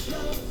moves.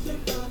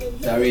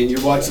 I mean,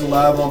 you're watching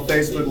live on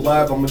Facebook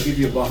Live. I'm going to give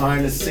you a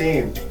behind the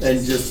scene.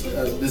 And just,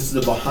 this is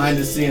a behind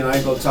the scene. I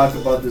ain't going to talk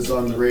about this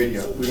on the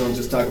radio. We're going to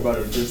just talk about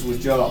it just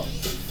with y'all.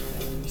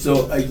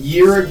 So a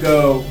year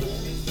ago,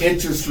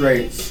 interest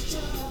rates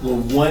were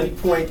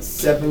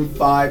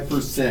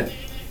 1.75%.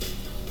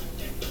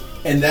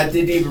 And that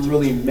didn't even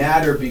really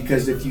matter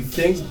because if you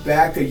think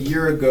back a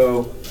year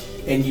ago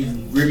and you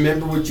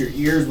remember what your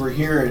ears were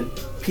hearing,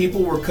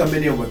 people were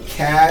coming in with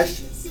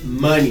cash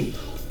money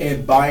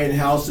and buying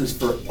houses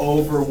for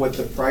over what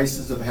the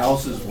prices of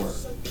houses were.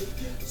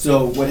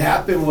 So what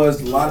happened was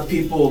a lot of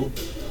people,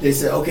 they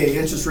said, okay,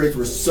 interest rates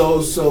were so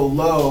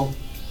low,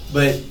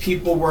 but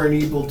people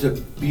weren't able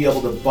to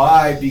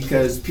buy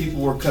because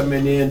people were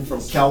coming in from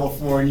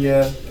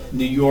California,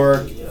 New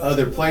York,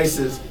 other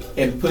places,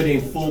 and putting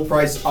full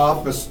price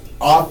offers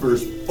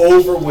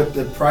over what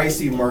the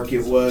pricing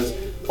market was,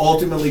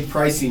 ultimately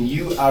pricing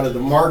you out of the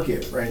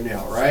market right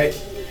now, right?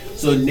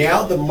 So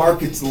now the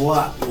market's a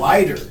lot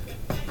lighter.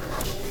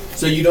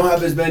 So you don't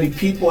have as many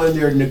people in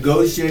there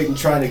negotiating,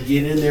 trying to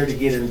get in there to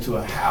get into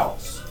a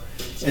house.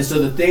 And so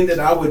the thing that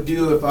I would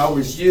do if I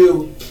was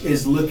you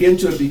is look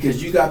into it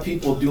because you got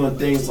people doing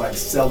things like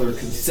seller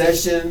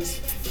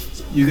concessions.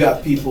 You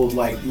got people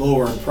like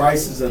lowering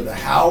prices of the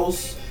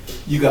house.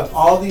 You got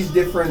all these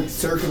different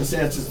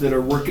circumstances that are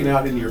working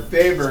out in your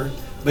favor.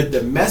 But the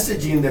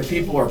messaging that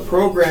people are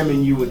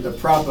programming you with the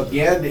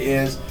propaganda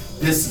is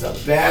this is a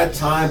bad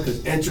time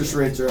because interest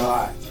rates are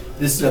high.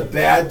 This is a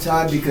bad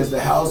time because the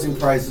housing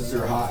prices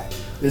are high.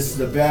 This is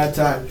a bad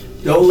time.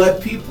 Don't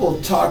let people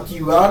talk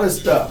you out of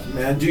stuff,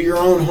 man. Do your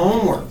own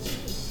homework.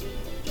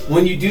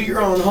 When you do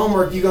your own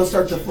homework, you're going to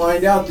start to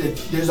find out that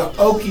there's an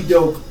okie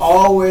doke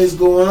always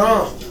going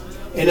on.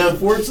 And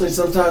unfortunately,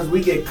 sometimes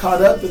we get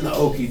caught up in the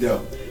okie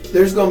doke.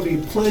 There's going to be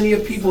plenty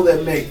of people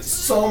that make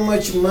so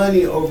much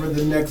money over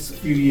the next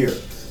few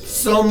years.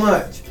 So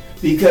much.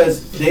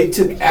 Because they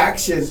took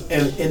action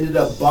and ended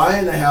up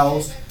buying a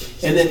house,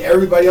 and then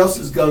everybody else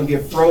is going to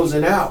get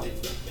frozen out.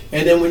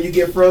 And then when you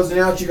get frozen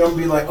out, you're going to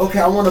be like, okay,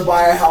 I want to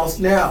buy a house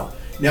now.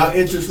 Now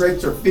interest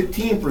rates are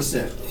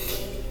 15%.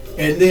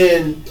 And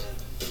then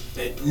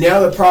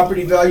now the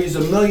property value is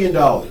 $1 million,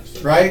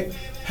 right?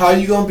 How are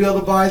you going to be able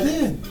to buy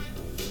then?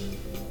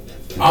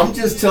 I'm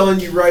just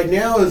telling you right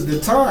now is the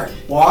time.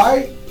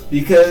 Why?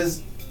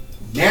 Because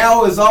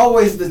now is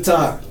always the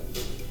time.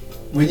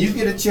 When you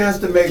get a chance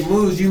to make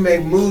moves, you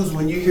make moves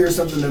when you hear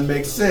something that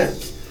makes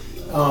sense.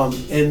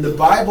 In the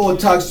Bible,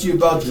 it talks to you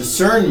about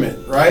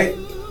discernment, right?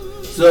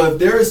 So if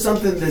there is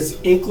something that's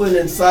inkling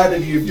inside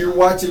of you, if you're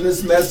watching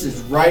this message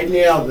right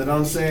now that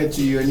I'm saying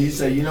to you and you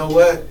say, you know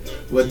what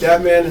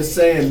that man is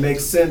saying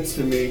makes sense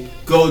to me,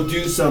 go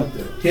do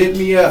something. Hit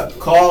me up.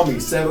 Call me,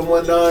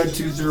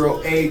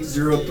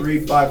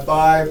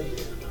 719-208-0355.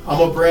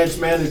 I'm a branch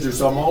manager,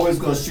 so I'm always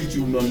going to shoot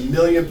you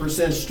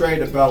 1,000,000%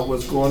 straight about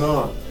what's going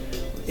on.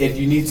 If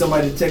you need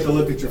somebody to take a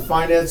look at your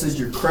finances,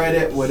 your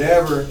credit,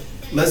 whatever,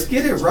 let's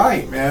get it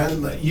right,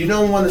 man. You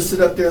don't want to sit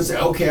up there and say,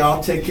 okay,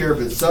 I'll take care of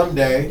it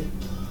someday.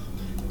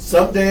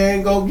 Someday I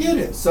ain't gonna get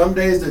it. Some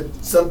days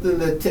it's something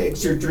that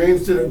takes your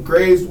dreams to the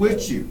graves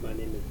with you.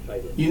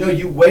 You know,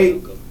 you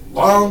wait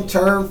long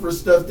term for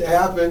stuff to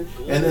happen,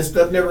 and then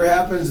stuff never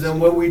happens, then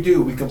what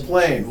do? We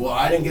complain. Well,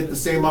 I didn't get the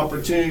same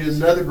opportunity as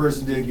another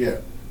person did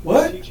get.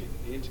 What?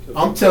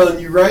 I'm telling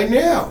you right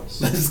now,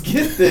 let's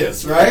get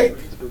this, right?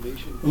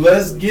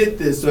 Let's get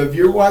this. So if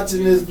you're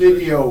watching this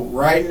video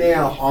right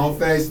now on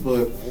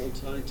Facebook,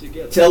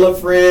 tell a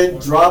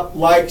friend, drop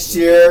like,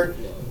 share,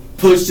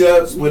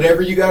 push-ups,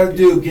 whatever you got to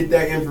do, get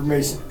that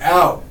information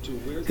out.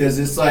 Because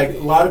it's like a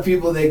lot of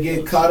people, they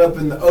get caught up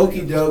in the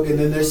okie doke, and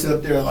then they're sitting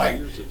up there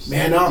like,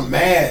 man, I'm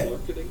mad.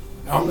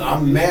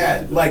 I'm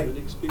mad. Like,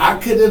 I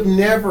could have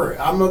never,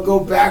 I'm going to go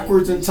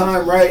backwards in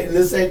time, right? And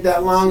this ain't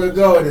that long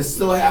ago, and it's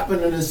still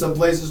happening in some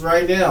places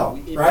right now,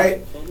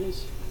 right?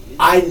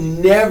 I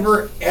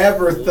never,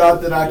 ever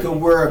thought that I could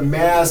wear a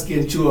mask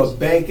into a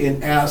bank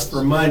and ask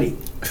for money.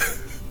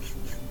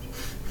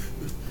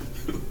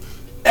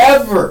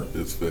 Ever.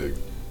 It's fake.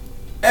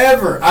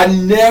 Ever. I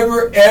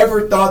never,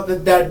 ever thought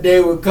that that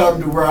day would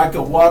come to where I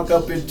could walk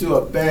up into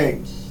a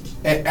bank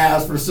and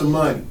ask for some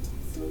money.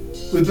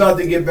 We're about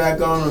to get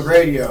back on the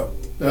radio,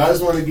 but I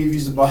just want to give you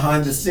some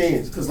behind the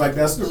scenes, because like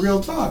that's the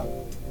real talk.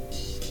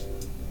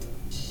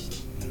 It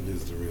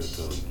is the real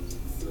talk.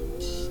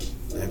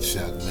 That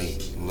shocked me.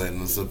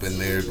 Letting us up in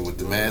there with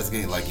the mask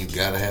in, like you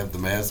gotta have the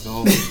mask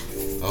on.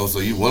 Oh, so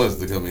you want us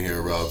to come in here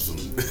and rob some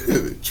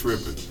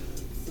tripping.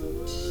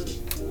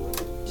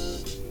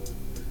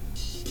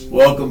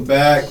 Welcome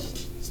back.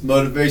 It's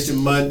Motivation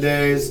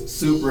Mondays.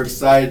 Super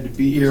excited to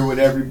be here with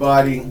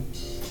everybody.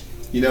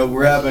 You know,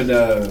 we're having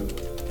a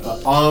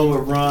on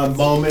with Ron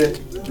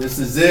moment. This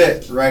is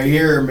it right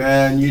here,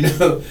 man. You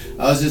know,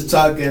 I was just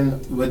talking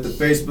with the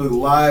Facebook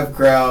Live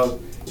crowd.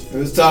 I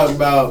was talking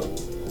about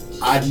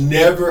I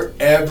never,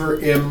 ever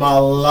in my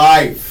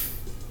life,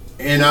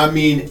 and I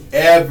mean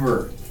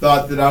ever,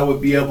 thought that I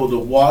would be able to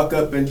walk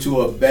up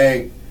into a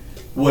bank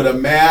with a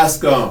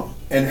mask on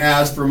and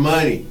ask for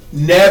money.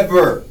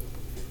 Never.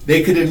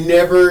 They could have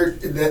never,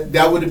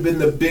 that would have been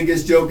the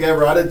biggest joke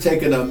ever. I'd have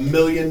taken $1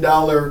 million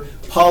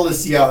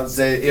policy out and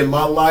said, in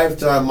my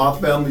lifetime, my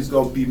family's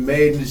going to be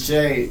made in the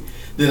shade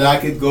that I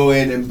could go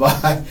in and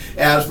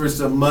ask for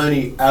some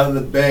money out of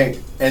the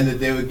bank and that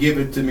they would give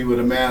it to me with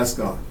a mask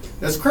on.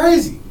 That's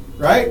crazy,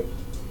 right?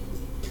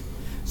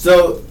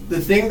 So the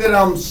thing that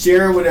I'm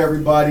sharing with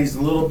everybody is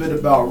a little bit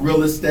about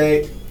real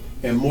estate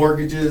and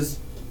mortgages.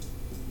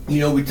 You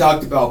know, we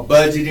talked about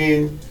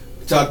budgeting,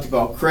 we talked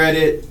about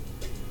credit,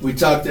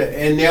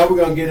 and now we're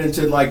going to get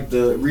into like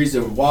the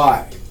reason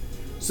why.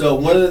 So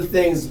one of the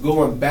things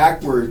going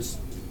backwards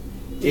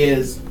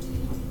is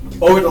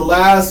over the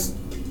last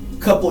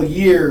couple of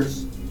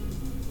years,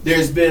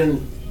 there's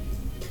been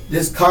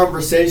this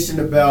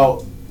conversation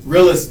about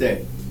real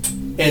estate.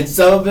 And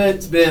some of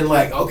it's been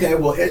like, okay,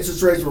 well,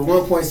 interest rates were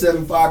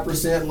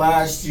 1.75%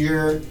 last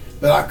year,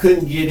 but I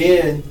couldn't get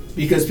in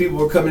because people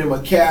were coming in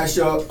with cash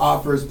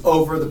offers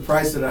over the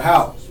price of the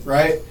house,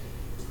 right?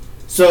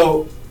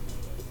 So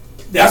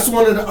that's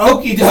one of the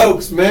okie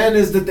dokes, man,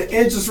 is that the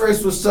interest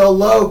rates were so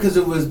low because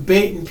it was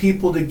baiting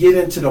people to get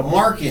into the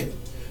market.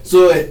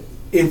 So it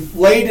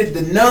inflated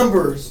the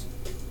numbers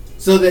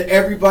so that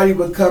everybody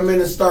would come in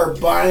and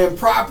start buying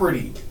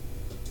property.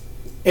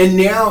 And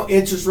now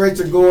interest rates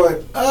are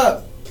going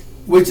up,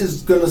 which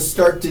is going to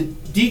start to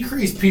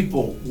decrease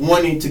people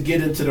wanting to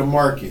get into the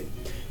market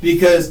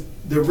because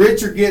the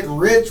rich are getting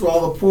rich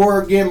while the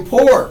poor are getting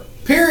poor,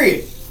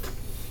 period.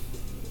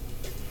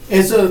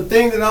 And so the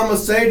thing that I'm going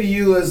to say to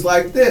you is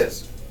like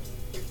this.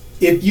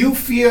 If you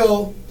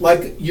feel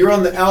like you're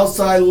on the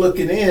outside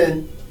looking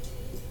in,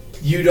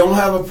 you don't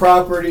have a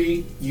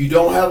property, you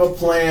don't have a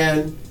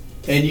plan,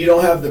 and you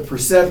don't have the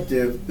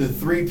perceptive, the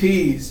 3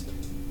 Ps,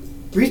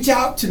 reach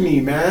out to me,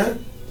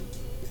 man.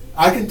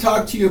 I can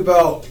talk to you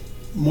about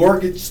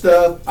mortgage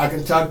stuff. I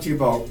can talk to you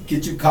about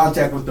get you in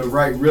contact with the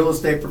right real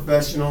estate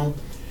professional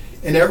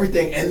and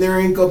everything. And there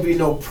ain't going to be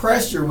no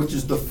pressure, which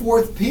is the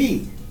 4th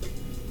P.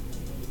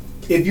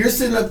 If you're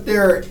sitting out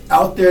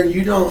there and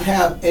you don't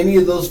have any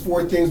of those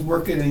 4 things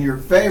working in your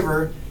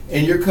favor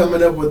and you're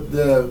coming up with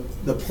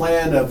the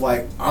plan of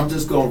like, I'm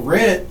just going to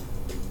rent,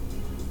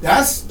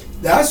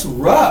 that's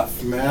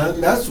rough,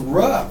 man. That's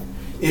rough.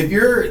 If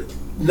you're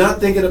not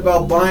thinking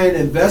about buying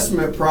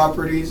investment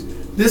properties,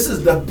 this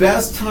is the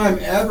best time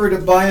ever to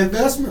buy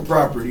investment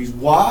properties.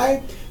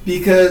 Why?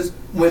 Because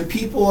when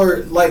people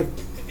are like,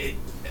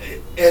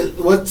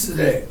 what's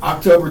today?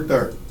 October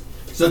 3rd.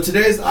 So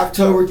today's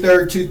October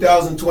 3rd,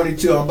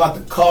 2022. I'm about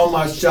to call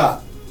my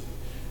shot.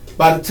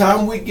 By the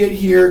time we get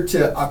here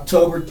to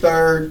October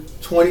 3rd,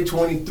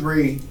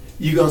 2023,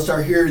 you're going to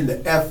start hearing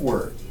the F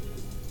word.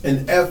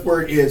 And the F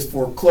word is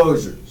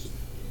foreclosures.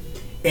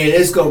 And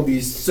it's going to be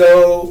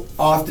so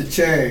off the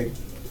chain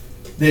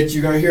that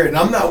you're going to hear it. And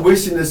I'm not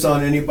wishing this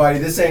on anybody.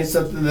 This ain't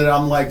something that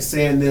I'm like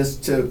saying this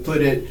to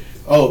put it,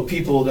 oh,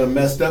 people that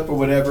messed up or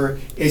whatever.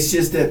 It's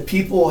just that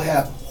people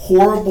have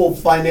horrible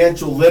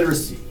financial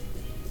literacy.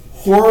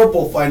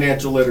 Horrible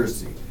financial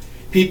literacy.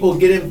 People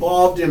get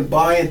involved in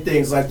buying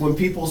things. Like when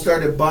people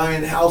started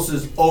buying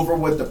houses over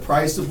what the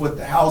price of what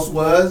the house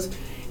was,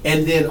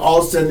 and then all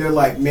of a sudden they're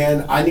like,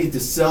 man, I need to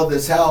sell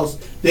this house.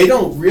 They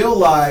don't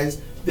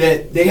realize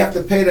that they have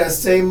to pay that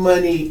same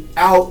money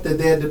out that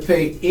they had to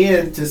pay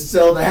in to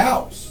sell the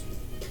house.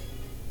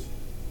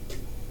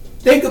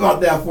 Think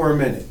about that for a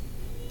minute.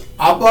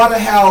 I bought a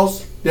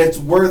house that's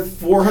worth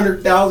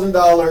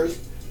 $400,000,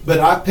 but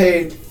I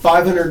paid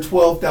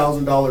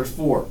 $512,000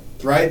 for,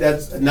 right?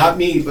 That's not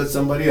me, but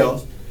somebody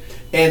else.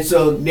 And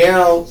so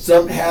now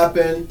something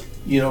happened,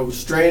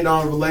 strained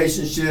on a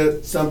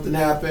relationship, something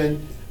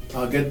happened,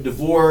 get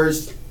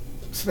divorced,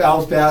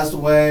 spouse passed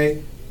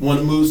away, want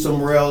to move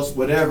somewhere else,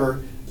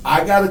 whatever.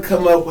 I got to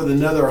come up with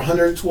another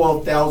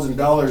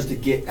 $112,000 to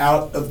get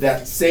out of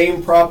that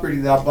same property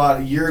that I bought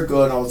a year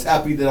ago, and I was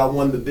happy that I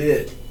won the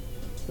bid,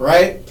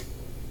 right?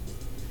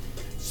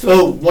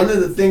 So one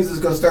of the things that's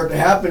going to start to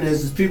happen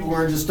is people are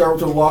going to just start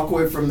to walk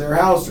away from their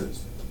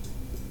houses.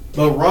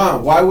 But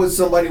Ron, why would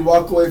somebody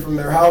walk away from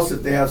their house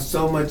if they have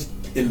so much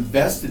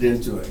invested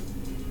into it?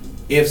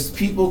 If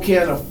people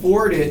can't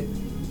afford it,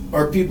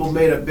 or people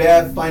made a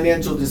bad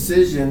financial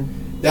decision,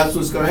 that's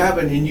what's going to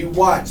happen. And you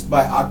watch,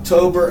 by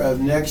October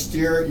of next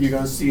year, you're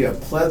going to see a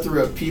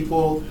plethora of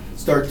people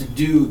start to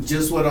do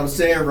just what I'm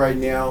saying right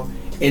now.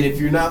 And if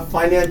you're not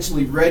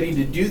financially ready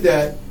to do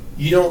that,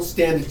 you don't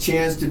stand a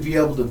chance to be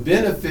able to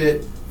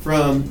benefit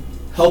from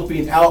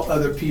helping out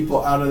other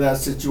people out of that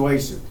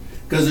situation.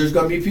 Because there's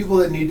going to be people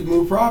that need to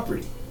move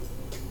property.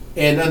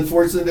 And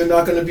unfortunately, they're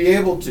not going to be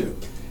able to.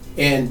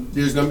 And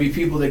there's going to be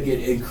people that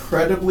get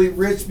incredibly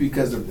rich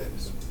because of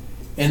this.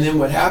 And then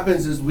what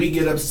happens is we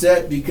get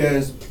upset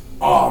because,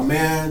 oh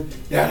man,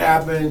 that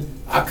happened.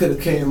 I could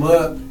have came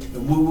up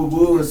and woo woo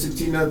woo and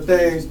 16 other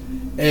things.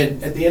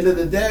 And at the end of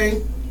the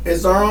day,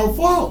 it's our own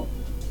fault.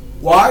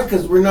 Why?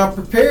 Because we're not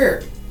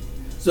prepared.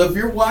 So if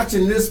you're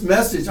watching this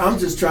message, I'm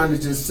just trying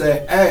to just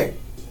say, hey,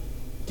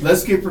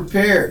 let's get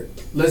prepared.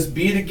 Let's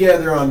be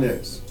together on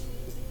this.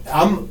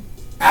 I'm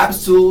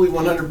absolutely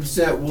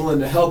 100% willing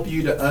to help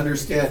you to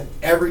understand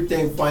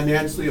everything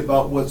financially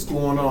about what's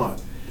going on.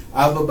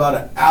 I have about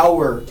an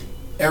hour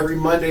every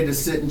Monday to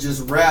sit and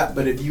just rap,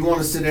 but if you want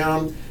to sit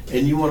down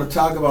and you want to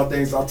talk about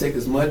things, I'll take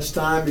as much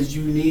time as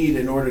you need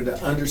in order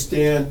to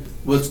understand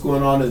what's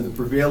going on in the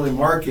prevailing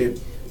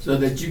market so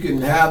that you can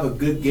have a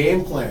good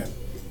game plan.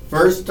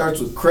 First, starts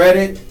with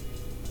credit,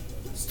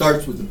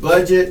 starts with the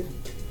budget,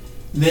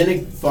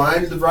 then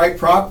find the right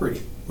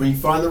property. When you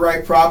find the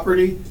right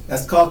property,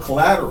 that's called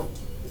collateral.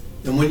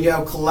 And when you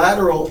have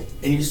collateral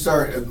and you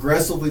start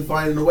aggressively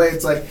finding a way,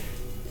 it's like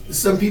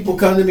some people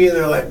come to me and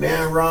they're like,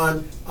 man,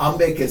 Ron, I'm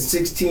making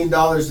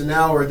 $16 an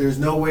hour. There's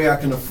no way I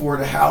can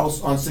afford a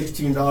house on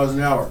 $16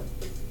 an hour.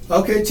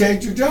 Okay,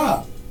 change your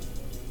job.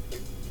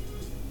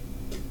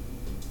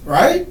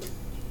 Right?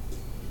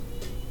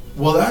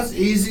 Well, that's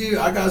easy.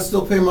 I got to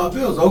still pay my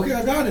bills. Okay,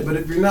 I got it. But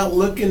if you're not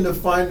looking to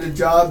find a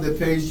job that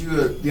pays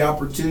you the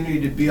opportunity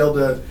to be able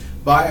to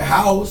buy a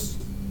house,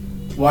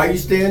 why are you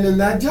staying in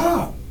that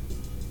job?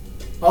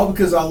 Oh,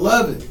 because I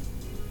love it.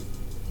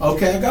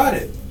 Okay, I got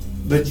it.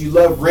 But you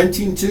love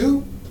renting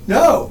too?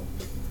 No.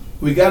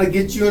 We got to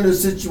get you in a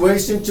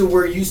situation to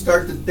where you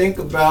start to think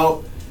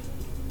about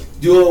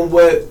doing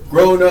what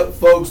grown-up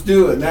folks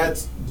do, and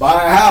that's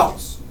buy a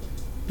house.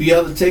 Be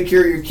able to take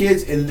care of your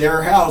kids in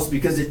their house,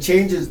 because it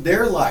changes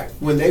their life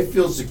when they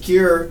feel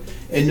secure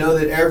and know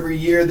that every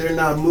year they're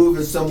not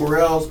moving somewhere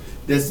else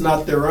that's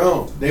not their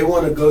own. They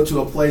want to go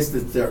to a place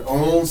that's their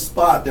own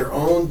spot, their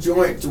own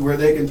joint, to where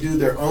they can do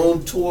their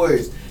own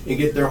toys and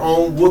get their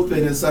own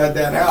whooping inside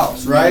that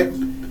house, right?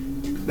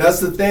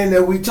 That's the thing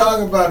that we talk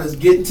about, is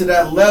getting to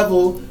that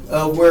level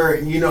of where,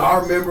 I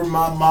remember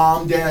my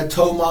mom, dad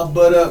towed my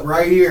butt up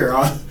right here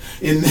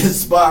in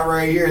this spot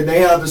right here. And they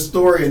have the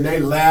story and they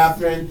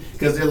laughing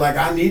because they're like,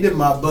 I needed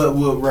my butt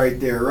whooped right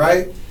there,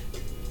 right?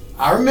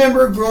 I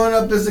remember growing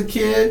up as a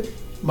kid.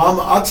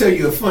 Mama, I'll tell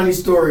you a funny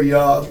story,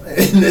 y'all.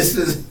 And this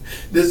is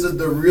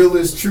the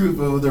realest truth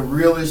of the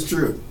realest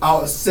truth. I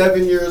was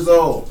 7 years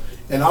old.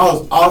 And I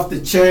was off the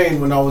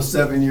chain when I was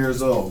 7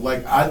 years old.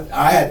 Like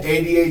I had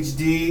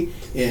ADHD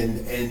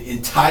and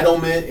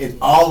entitlement and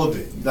all of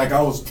it. Like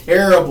I was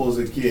terrible as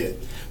a kid.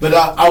 But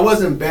I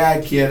wasn't a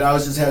bad kid. I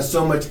just had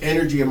so much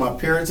energy. And my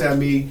parents had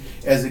me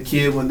as a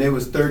kid when they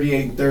was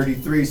 38 and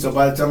 33. So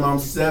by the time I'm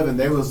 7,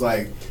 they was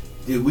like,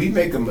 did we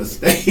make a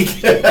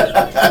mistake?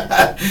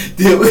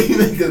 Did we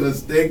make a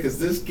mistake? Because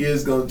this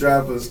kid's going to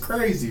drive us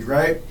crazy,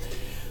 right?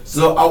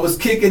 So I was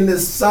kicking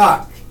this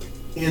sock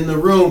in the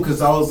room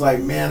because I was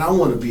like, man, I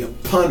want to be a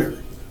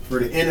punter for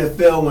the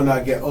NFL when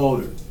I get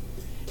older.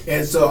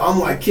 And so I'm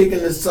like kicking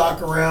this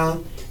sock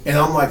around, and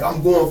I'm like,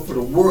 I'm going for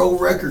the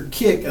world record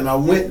kick. And I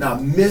went and I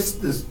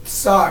missed this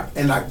sock,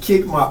 and I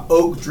kicked my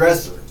oak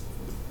dresser.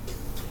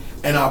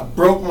 And I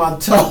broke my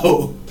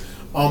toe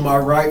on my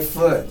right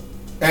foot.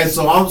 And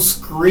so I'm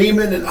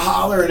screaming and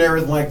hollering and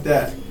everything like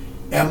that.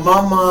 And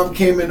my mom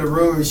came in the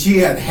room, and she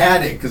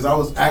had it because I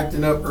was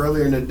acting up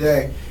earlier in the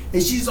day.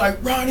 And she's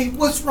like, Ronnie,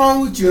 what's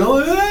wrong with you?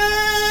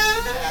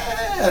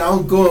 And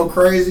I'm going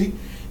crazy.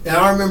 And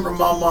I remember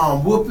my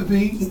mom whooping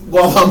me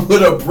while I'm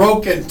with a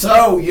broken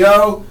toe,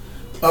 yo.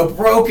 A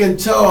broken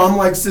toe. I'm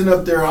like sitting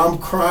up there, I'm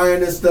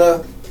crying and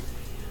stuff.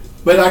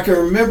 But I can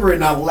remember it,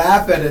 and I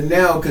laugh at it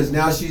now because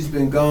now she's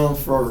been gone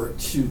for,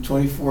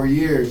 24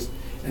 years.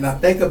 And I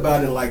think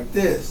about it like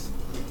this.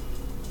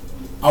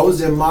 I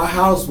was in my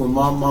house when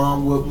my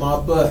mom whooped my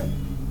butt.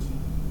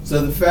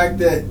 So the fact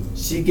that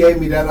she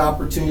gave me that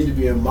opportunity to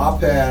be in my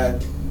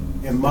pad,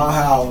 in my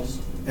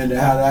house, and to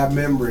have that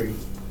memory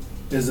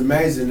is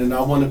amazing. And I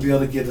want to be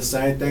able to get the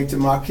same thing to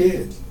my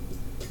kids.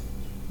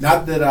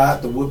 Not that I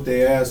have to whoop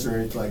their ass or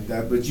anything like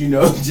that, but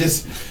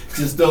just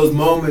those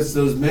moments,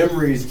 those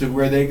memories to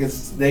where they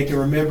can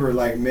remember,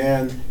 like,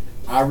 man,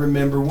 I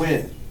remember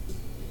when.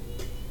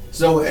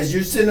 So as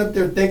you're sitting up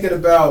there thinking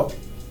about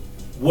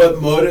what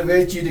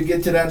motivates you to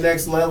get to that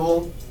next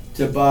level,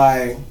 to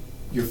buy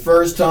your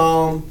first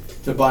home,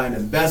 to buy an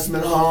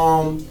investment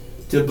home,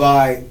 to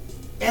buy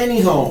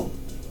any home,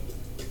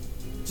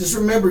 just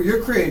remember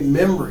you're creating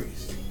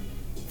memories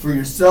for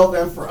yourself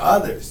and for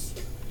others.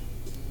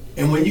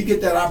 And when you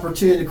get that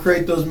opportunity to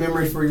create those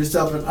memories for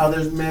yourself and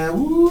others, man,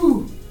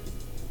 woo,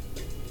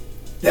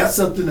 that's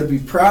something to be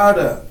proud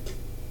of.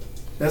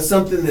 That's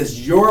something that's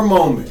your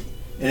moment.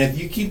 And if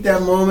you keep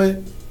that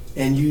moment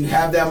and you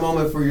have that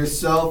moment for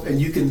yourself and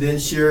you can then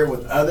share it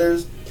with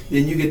others,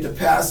 then you get to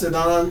pass it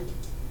on.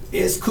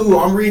 It's cool.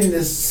 I'm reading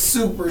this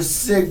super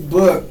sick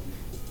book.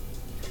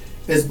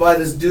 It's by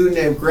this dude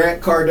named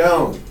Grant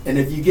Cardone. And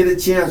if you get a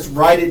chance,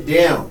 write it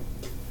down.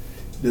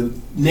 The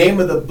name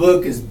of the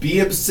book is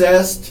Be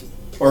Obsessed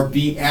or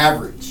Be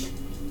Average.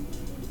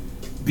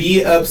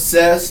 Be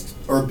obsessed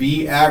or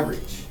be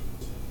average.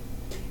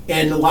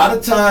 And a lot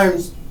of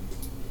times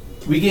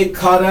we get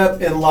caught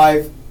up in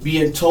life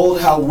being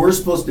told how we're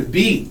supposed to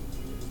be.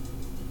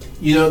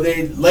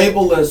 They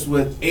label us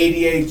with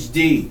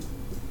ADHD.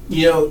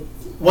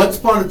 Once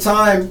upon a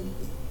time,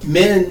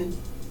 men,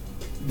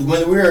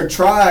 when we were a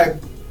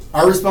tribe,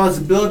 our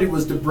responsibility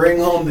was to bring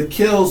home the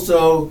kill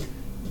so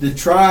the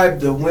tribe,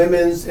 the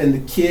women's and the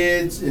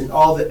kids and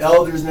all the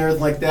elders and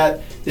everything like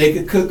that, they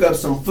could cook up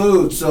some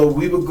food. So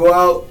we would go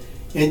out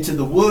into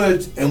the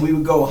woods and we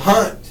would go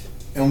hunt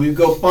and we would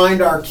go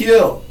find our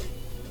kill.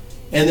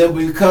 And then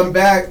we would come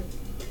back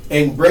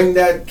and bring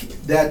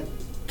that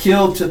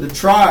kill to the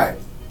tribe.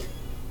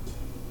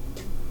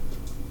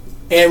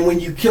 And when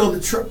you kill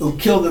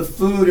the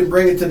food and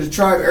bring it to the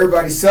tribe,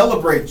 everybody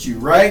celebrates you,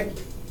 right?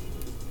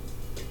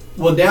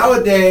 Well,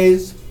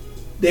 nowadays,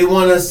 they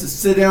want us to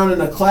sit down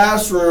in a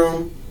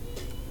classroom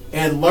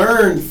and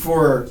learn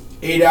for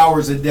 8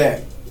 hours a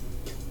day.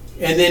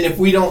 And then if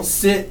we don't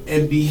sit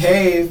and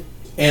behave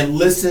and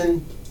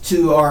listen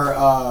to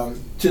our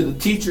to the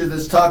teacher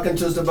that's talking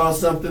to us about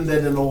something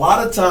that in a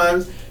lot of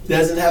times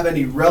doesn't have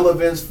any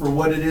relevance for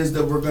what it is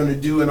that we're going to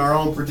do in our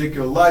own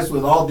particular lives,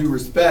 with all due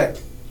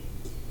respect,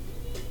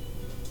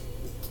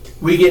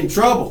 we get in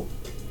trouble.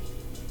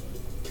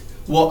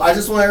 Well, I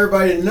just want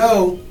everybody to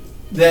know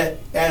that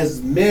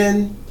as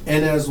men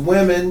and as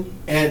women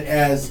and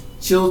as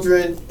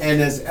children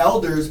and as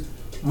elders,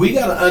 we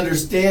got to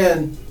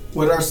understand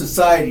what our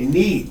society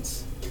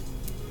needs.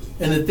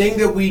 And the thing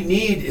that we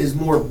need is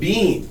more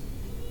being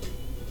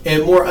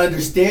and more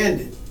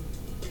understanding.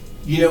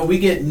 We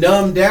get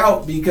numbed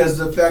out because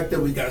of the fact that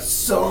we got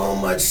so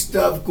much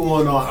stuff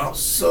going on. I'm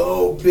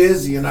so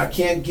busy and I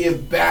can't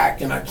give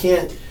back and I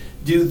can't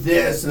do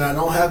this and I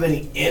don't have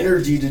any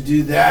energy to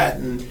do that,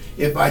 and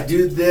if I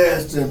do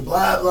this and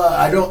blah blah,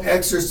 I don't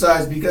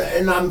exercise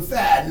and I'm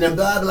fat and then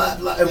blah blah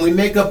blah, and we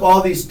make up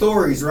all these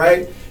stories,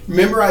 right?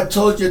 Remember I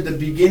told you at the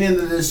beginning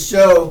of this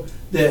show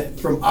that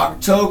from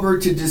October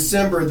to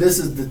December, this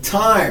is the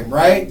time,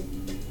 right?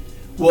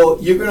 Well,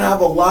 you're going to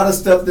have a lot of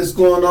stuff that's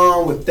going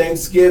on with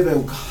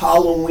Thanksgiving,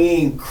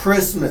 Halloween,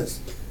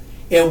 Christmas.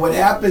 And what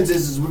happens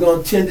is we're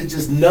going to tend to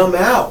just numb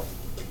out.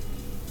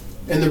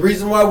 And the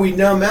reason why we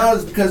numb out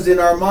is because in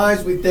our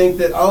minds we think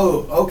that,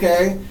 oh,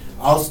 okay,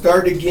 I'll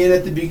start again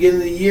at the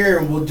beginning of the year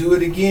and we'll do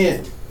it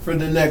again for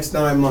the next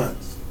 9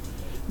 months.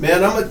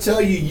 Man, I'm going to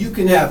tell you, you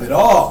can have it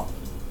all.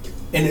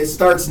 And it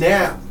starts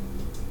now.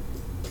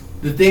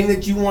 The thing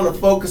that you want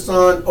to focus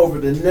on over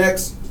the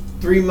next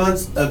 3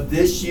 months of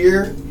this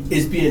year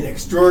is being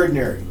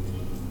extraordinary.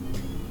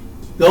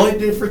 The only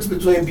difference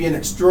between being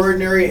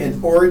extraordinary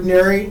and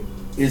ordinary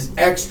is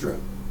extra.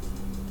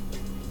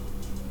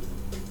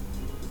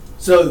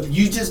 So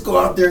you just go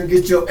out there and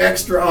get your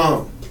extra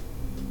on.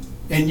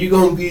 And you're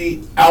going to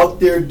be out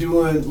there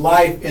doing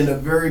life in a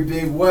very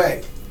big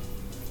way.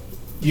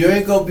 You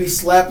ain't going to be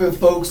slapping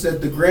folks at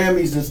the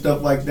Grammys and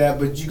stuff like that,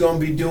 but you're going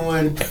to be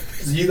doing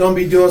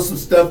some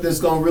stuff that's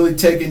going to really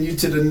taking you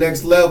to the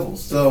next level.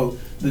 So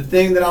the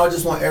thing that I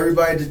just want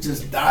everybody to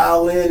just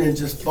dial in and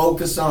just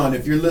focus on,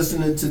 if you're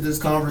listening to this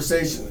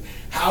conversation,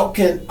 how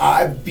can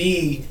I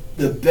be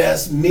the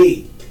best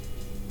me?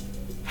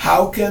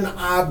 How can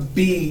I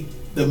be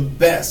the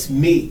best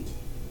me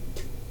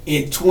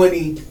in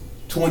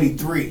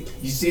 2023?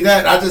 You see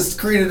that? I just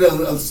created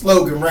a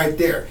slogan right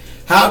there.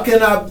 How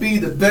can I be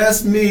the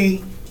best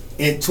me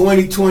in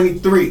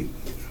 2023?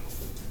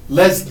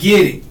 Let's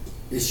get it.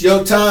 It's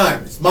your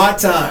time. It's my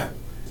time.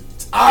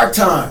 It's our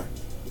time.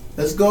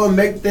 Let's go and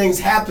make things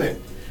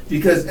happen.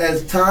 Because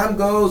as time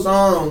goes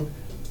on,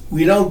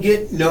 we don't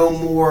get no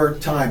more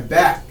time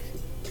back.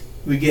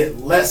 We get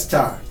less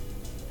time.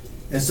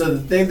 And so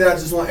the thing that I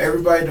just want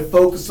everybody to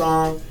focus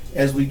on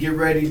as we get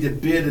ready to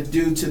bid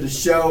adieu to the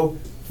show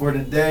for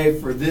today,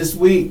 for this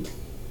week,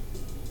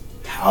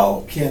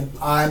 how can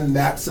I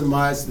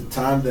maximize the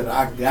time that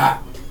I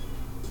got?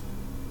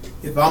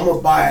 If I'm gonna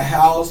buy a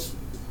house,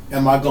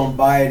 am I gonna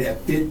buy it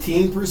at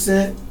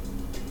 15%?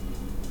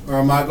 Or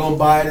am I gonna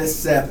buy it at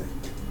 7?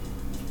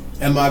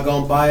 Am I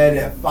gonna buy it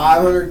at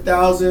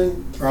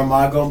 $500,000 or am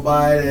I gonna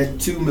buy it at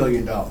 $2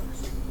 million? The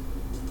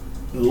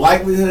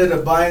likelihood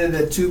of buying it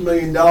at $2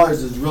 million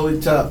is really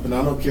tough, and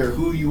I don't care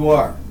who you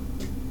are.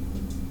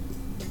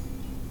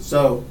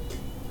 So,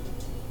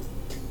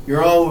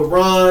 you're on with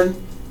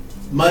Ron.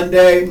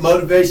 Monday,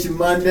 Motivation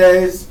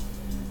Mondays.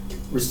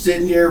 We're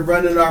sitting here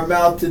running our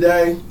mouth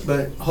today,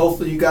 but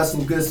hopefully you got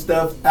some good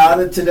stuff out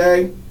of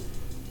today.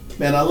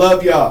 Man, I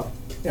love y'all.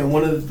 And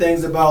one of the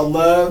things about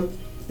love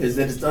is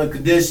that it's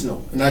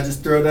unconditional. And I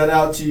just throw that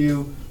out to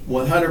you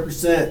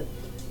 100%,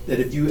 that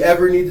if you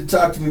ever need to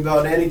talk to me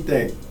about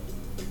anything,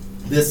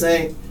 this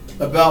ain't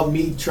about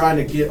me trying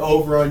to get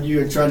over on you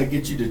and trying to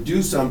get you to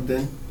do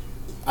something.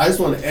 I just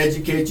want to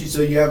educate you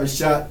so you have a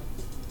shot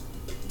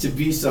to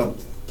be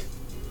something.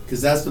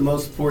 Because that's the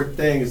most important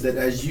thing, is that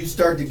as you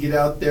start to get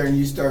out there and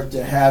you start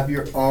to have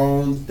your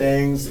own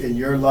things in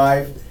your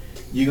life,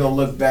 you're going to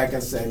look back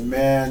and say,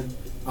 man,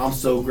 I'm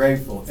so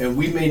grateful. And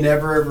we may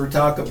never ever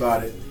talk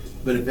about it,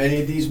 but if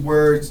any of these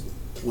words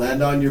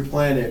land on your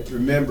planet,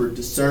 remember,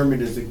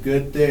 discernment is a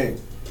good thing,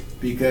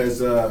 because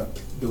the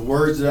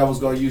words that I was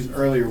going to use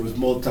earlier was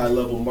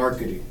multi-level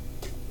marketing.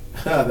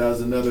 That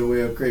was another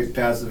way of creating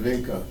passive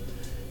income.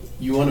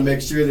 You want to make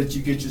sure that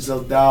you get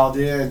yourself dialed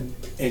in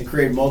and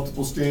create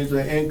multiple streams of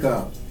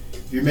income.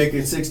 If you're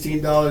making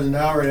 $16 an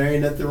hour, there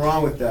ain't nothing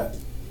wrong with that.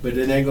 But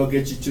it ain't going to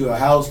get you to a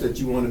house that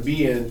you want to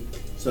be in.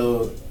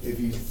 So if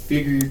you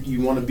figure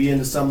you want to be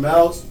into something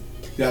else,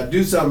 you got to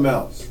do something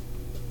else.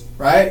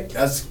 Right?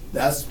 That's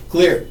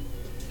clear.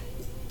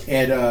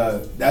 And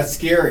that's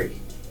scary.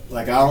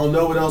 Like, I don't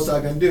know what else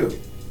I can do.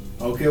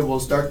 Okay, we'll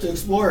start to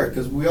explore it,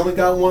 because we only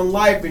got one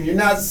life, and you're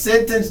not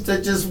sentenced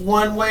to just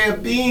one way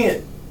of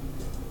being.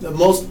 The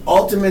most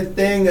ultimate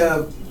thing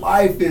of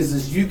life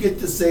is you get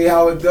to say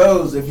how it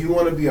goes. If you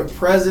want to be a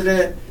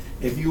president,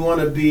 if you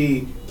want to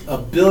be a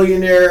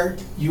billionaire,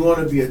 you want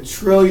to be a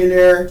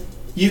trillionaire,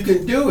 you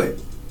can do it.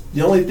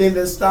 The only thing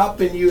that's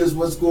stopping you is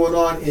what's going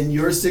on in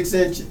your 6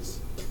 inches,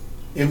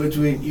 in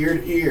between ear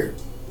to ear,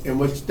 and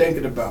what you're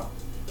thinking about.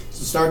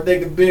 So start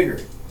thinking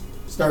bigger.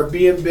 Start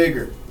being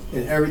bigger.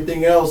 And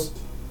everything else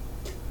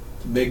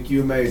make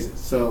you amazing.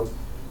 So,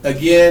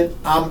 again,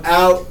 I'm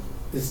out.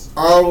 It's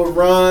On with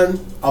Ron.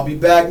 I'll be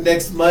back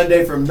next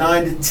Monday from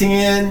 9 to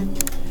 10.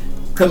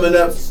 Coming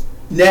up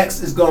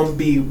next is going to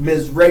be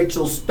Ms.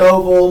 Rachel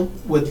Stovall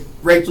with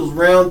Rachel's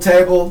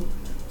Roundtable.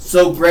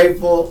 So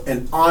grateful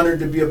and honored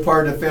to be a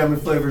part of Family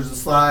Flavors of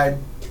Slide.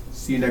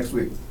 See you next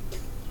week.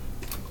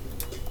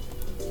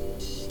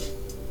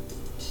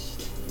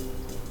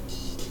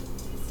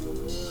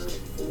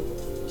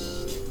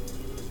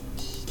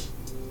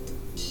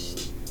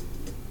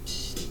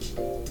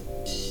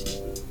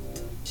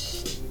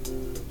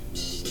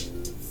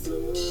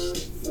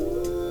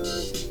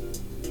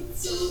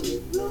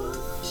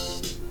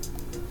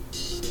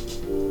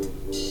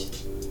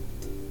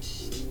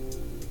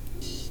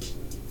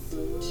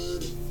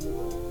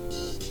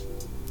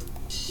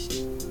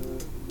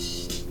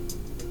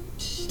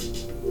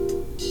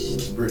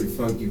 Pretty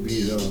funky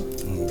beat, huh?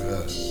 Oh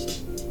God.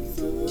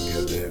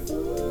 Get that.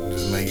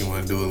 Just make you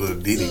want to do a little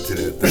ditty to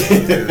that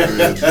thing.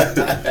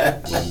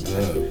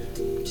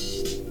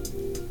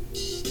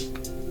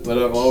 What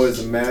I've always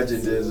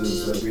imagined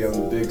is that we have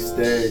a big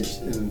stage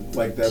and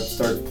like that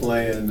starts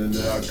playing, and then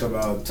I come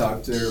out and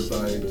talk to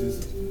everybody.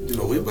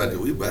 We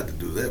about to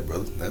do that,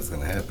 brother. That's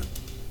gonna happen.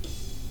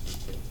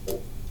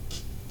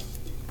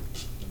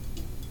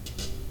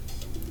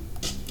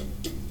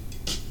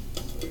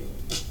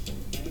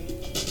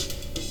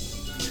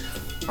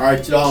 All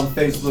right, y'all, on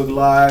Facebook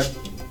Live.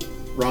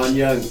 Ron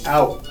Young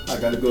out. I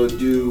gotta go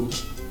do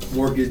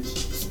mortgage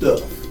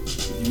stuff.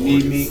 If you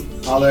need me,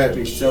 holler at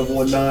me.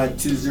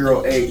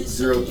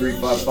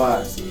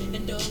 719-208-0355.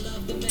 And all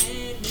of the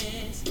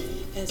madness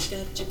has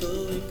got you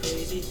going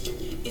crazy.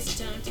 It's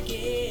time to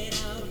get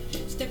out.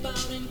 Step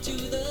out into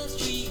the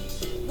street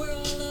where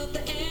all of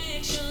the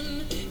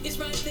action is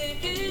right there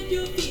at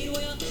your feet.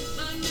 Well,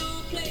 I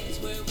know a place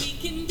where we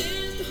can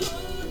dance the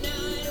whole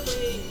night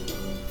away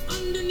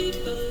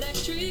underneath the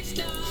electric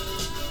stars.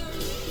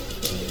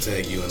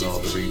 Tag you in all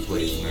the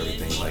replays and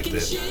everything like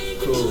that.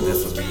 Cool.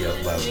 This will be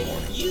up by the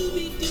morning.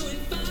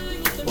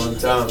 One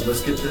time.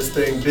 Let's get this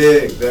thing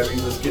big, baby.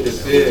 Let's get it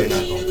We're big.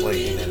 not gonna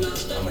play, and then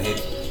I'm gonna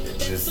hit.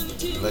 Just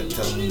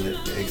tell them that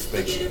they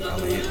expect it. I'm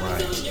gonna hit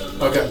Ryan.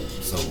 Okay.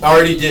 So I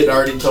already did. I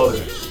already told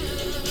him.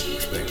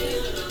 expect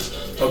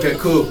it. Okay,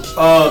 cool.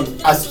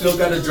 I still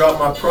got to drop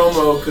my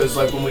promo because,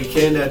 like, when we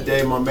came that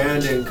day, my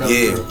man didn't come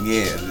through.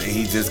 Yeah.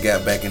 He just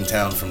got back in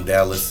town from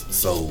Dallas.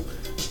 So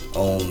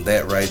on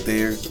that right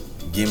there,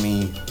 give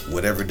me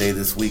whatever day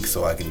this week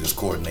so I can just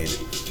coordinate it.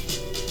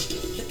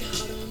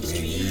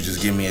 You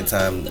just give me a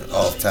time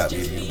off top.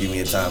 If you give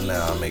me a time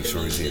now, I'll make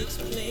sure it's here.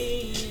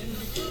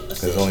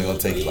 Because it's only going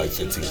to take you like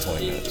 15,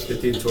 20 minutes.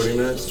 15, 20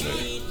 minutes? Yeah.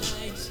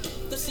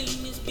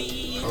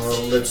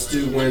 Let's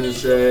do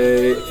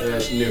Wednesday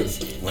at noon.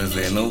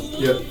 Wednesday at noon?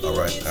 Yep. All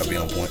right, I'll be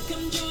on point.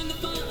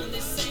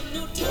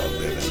 All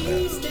day,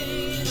 man.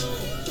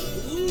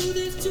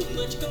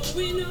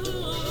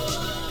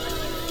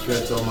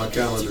 That's on my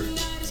calendar.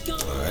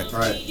 All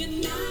right.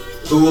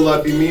 Who will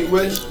I be meeting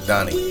with?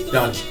 Donnie.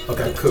 Donnie.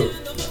 Okay, cool.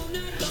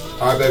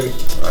 All right, baby.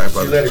 All right, brother.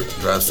 See you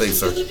later. Drive safe,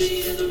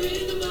 sir.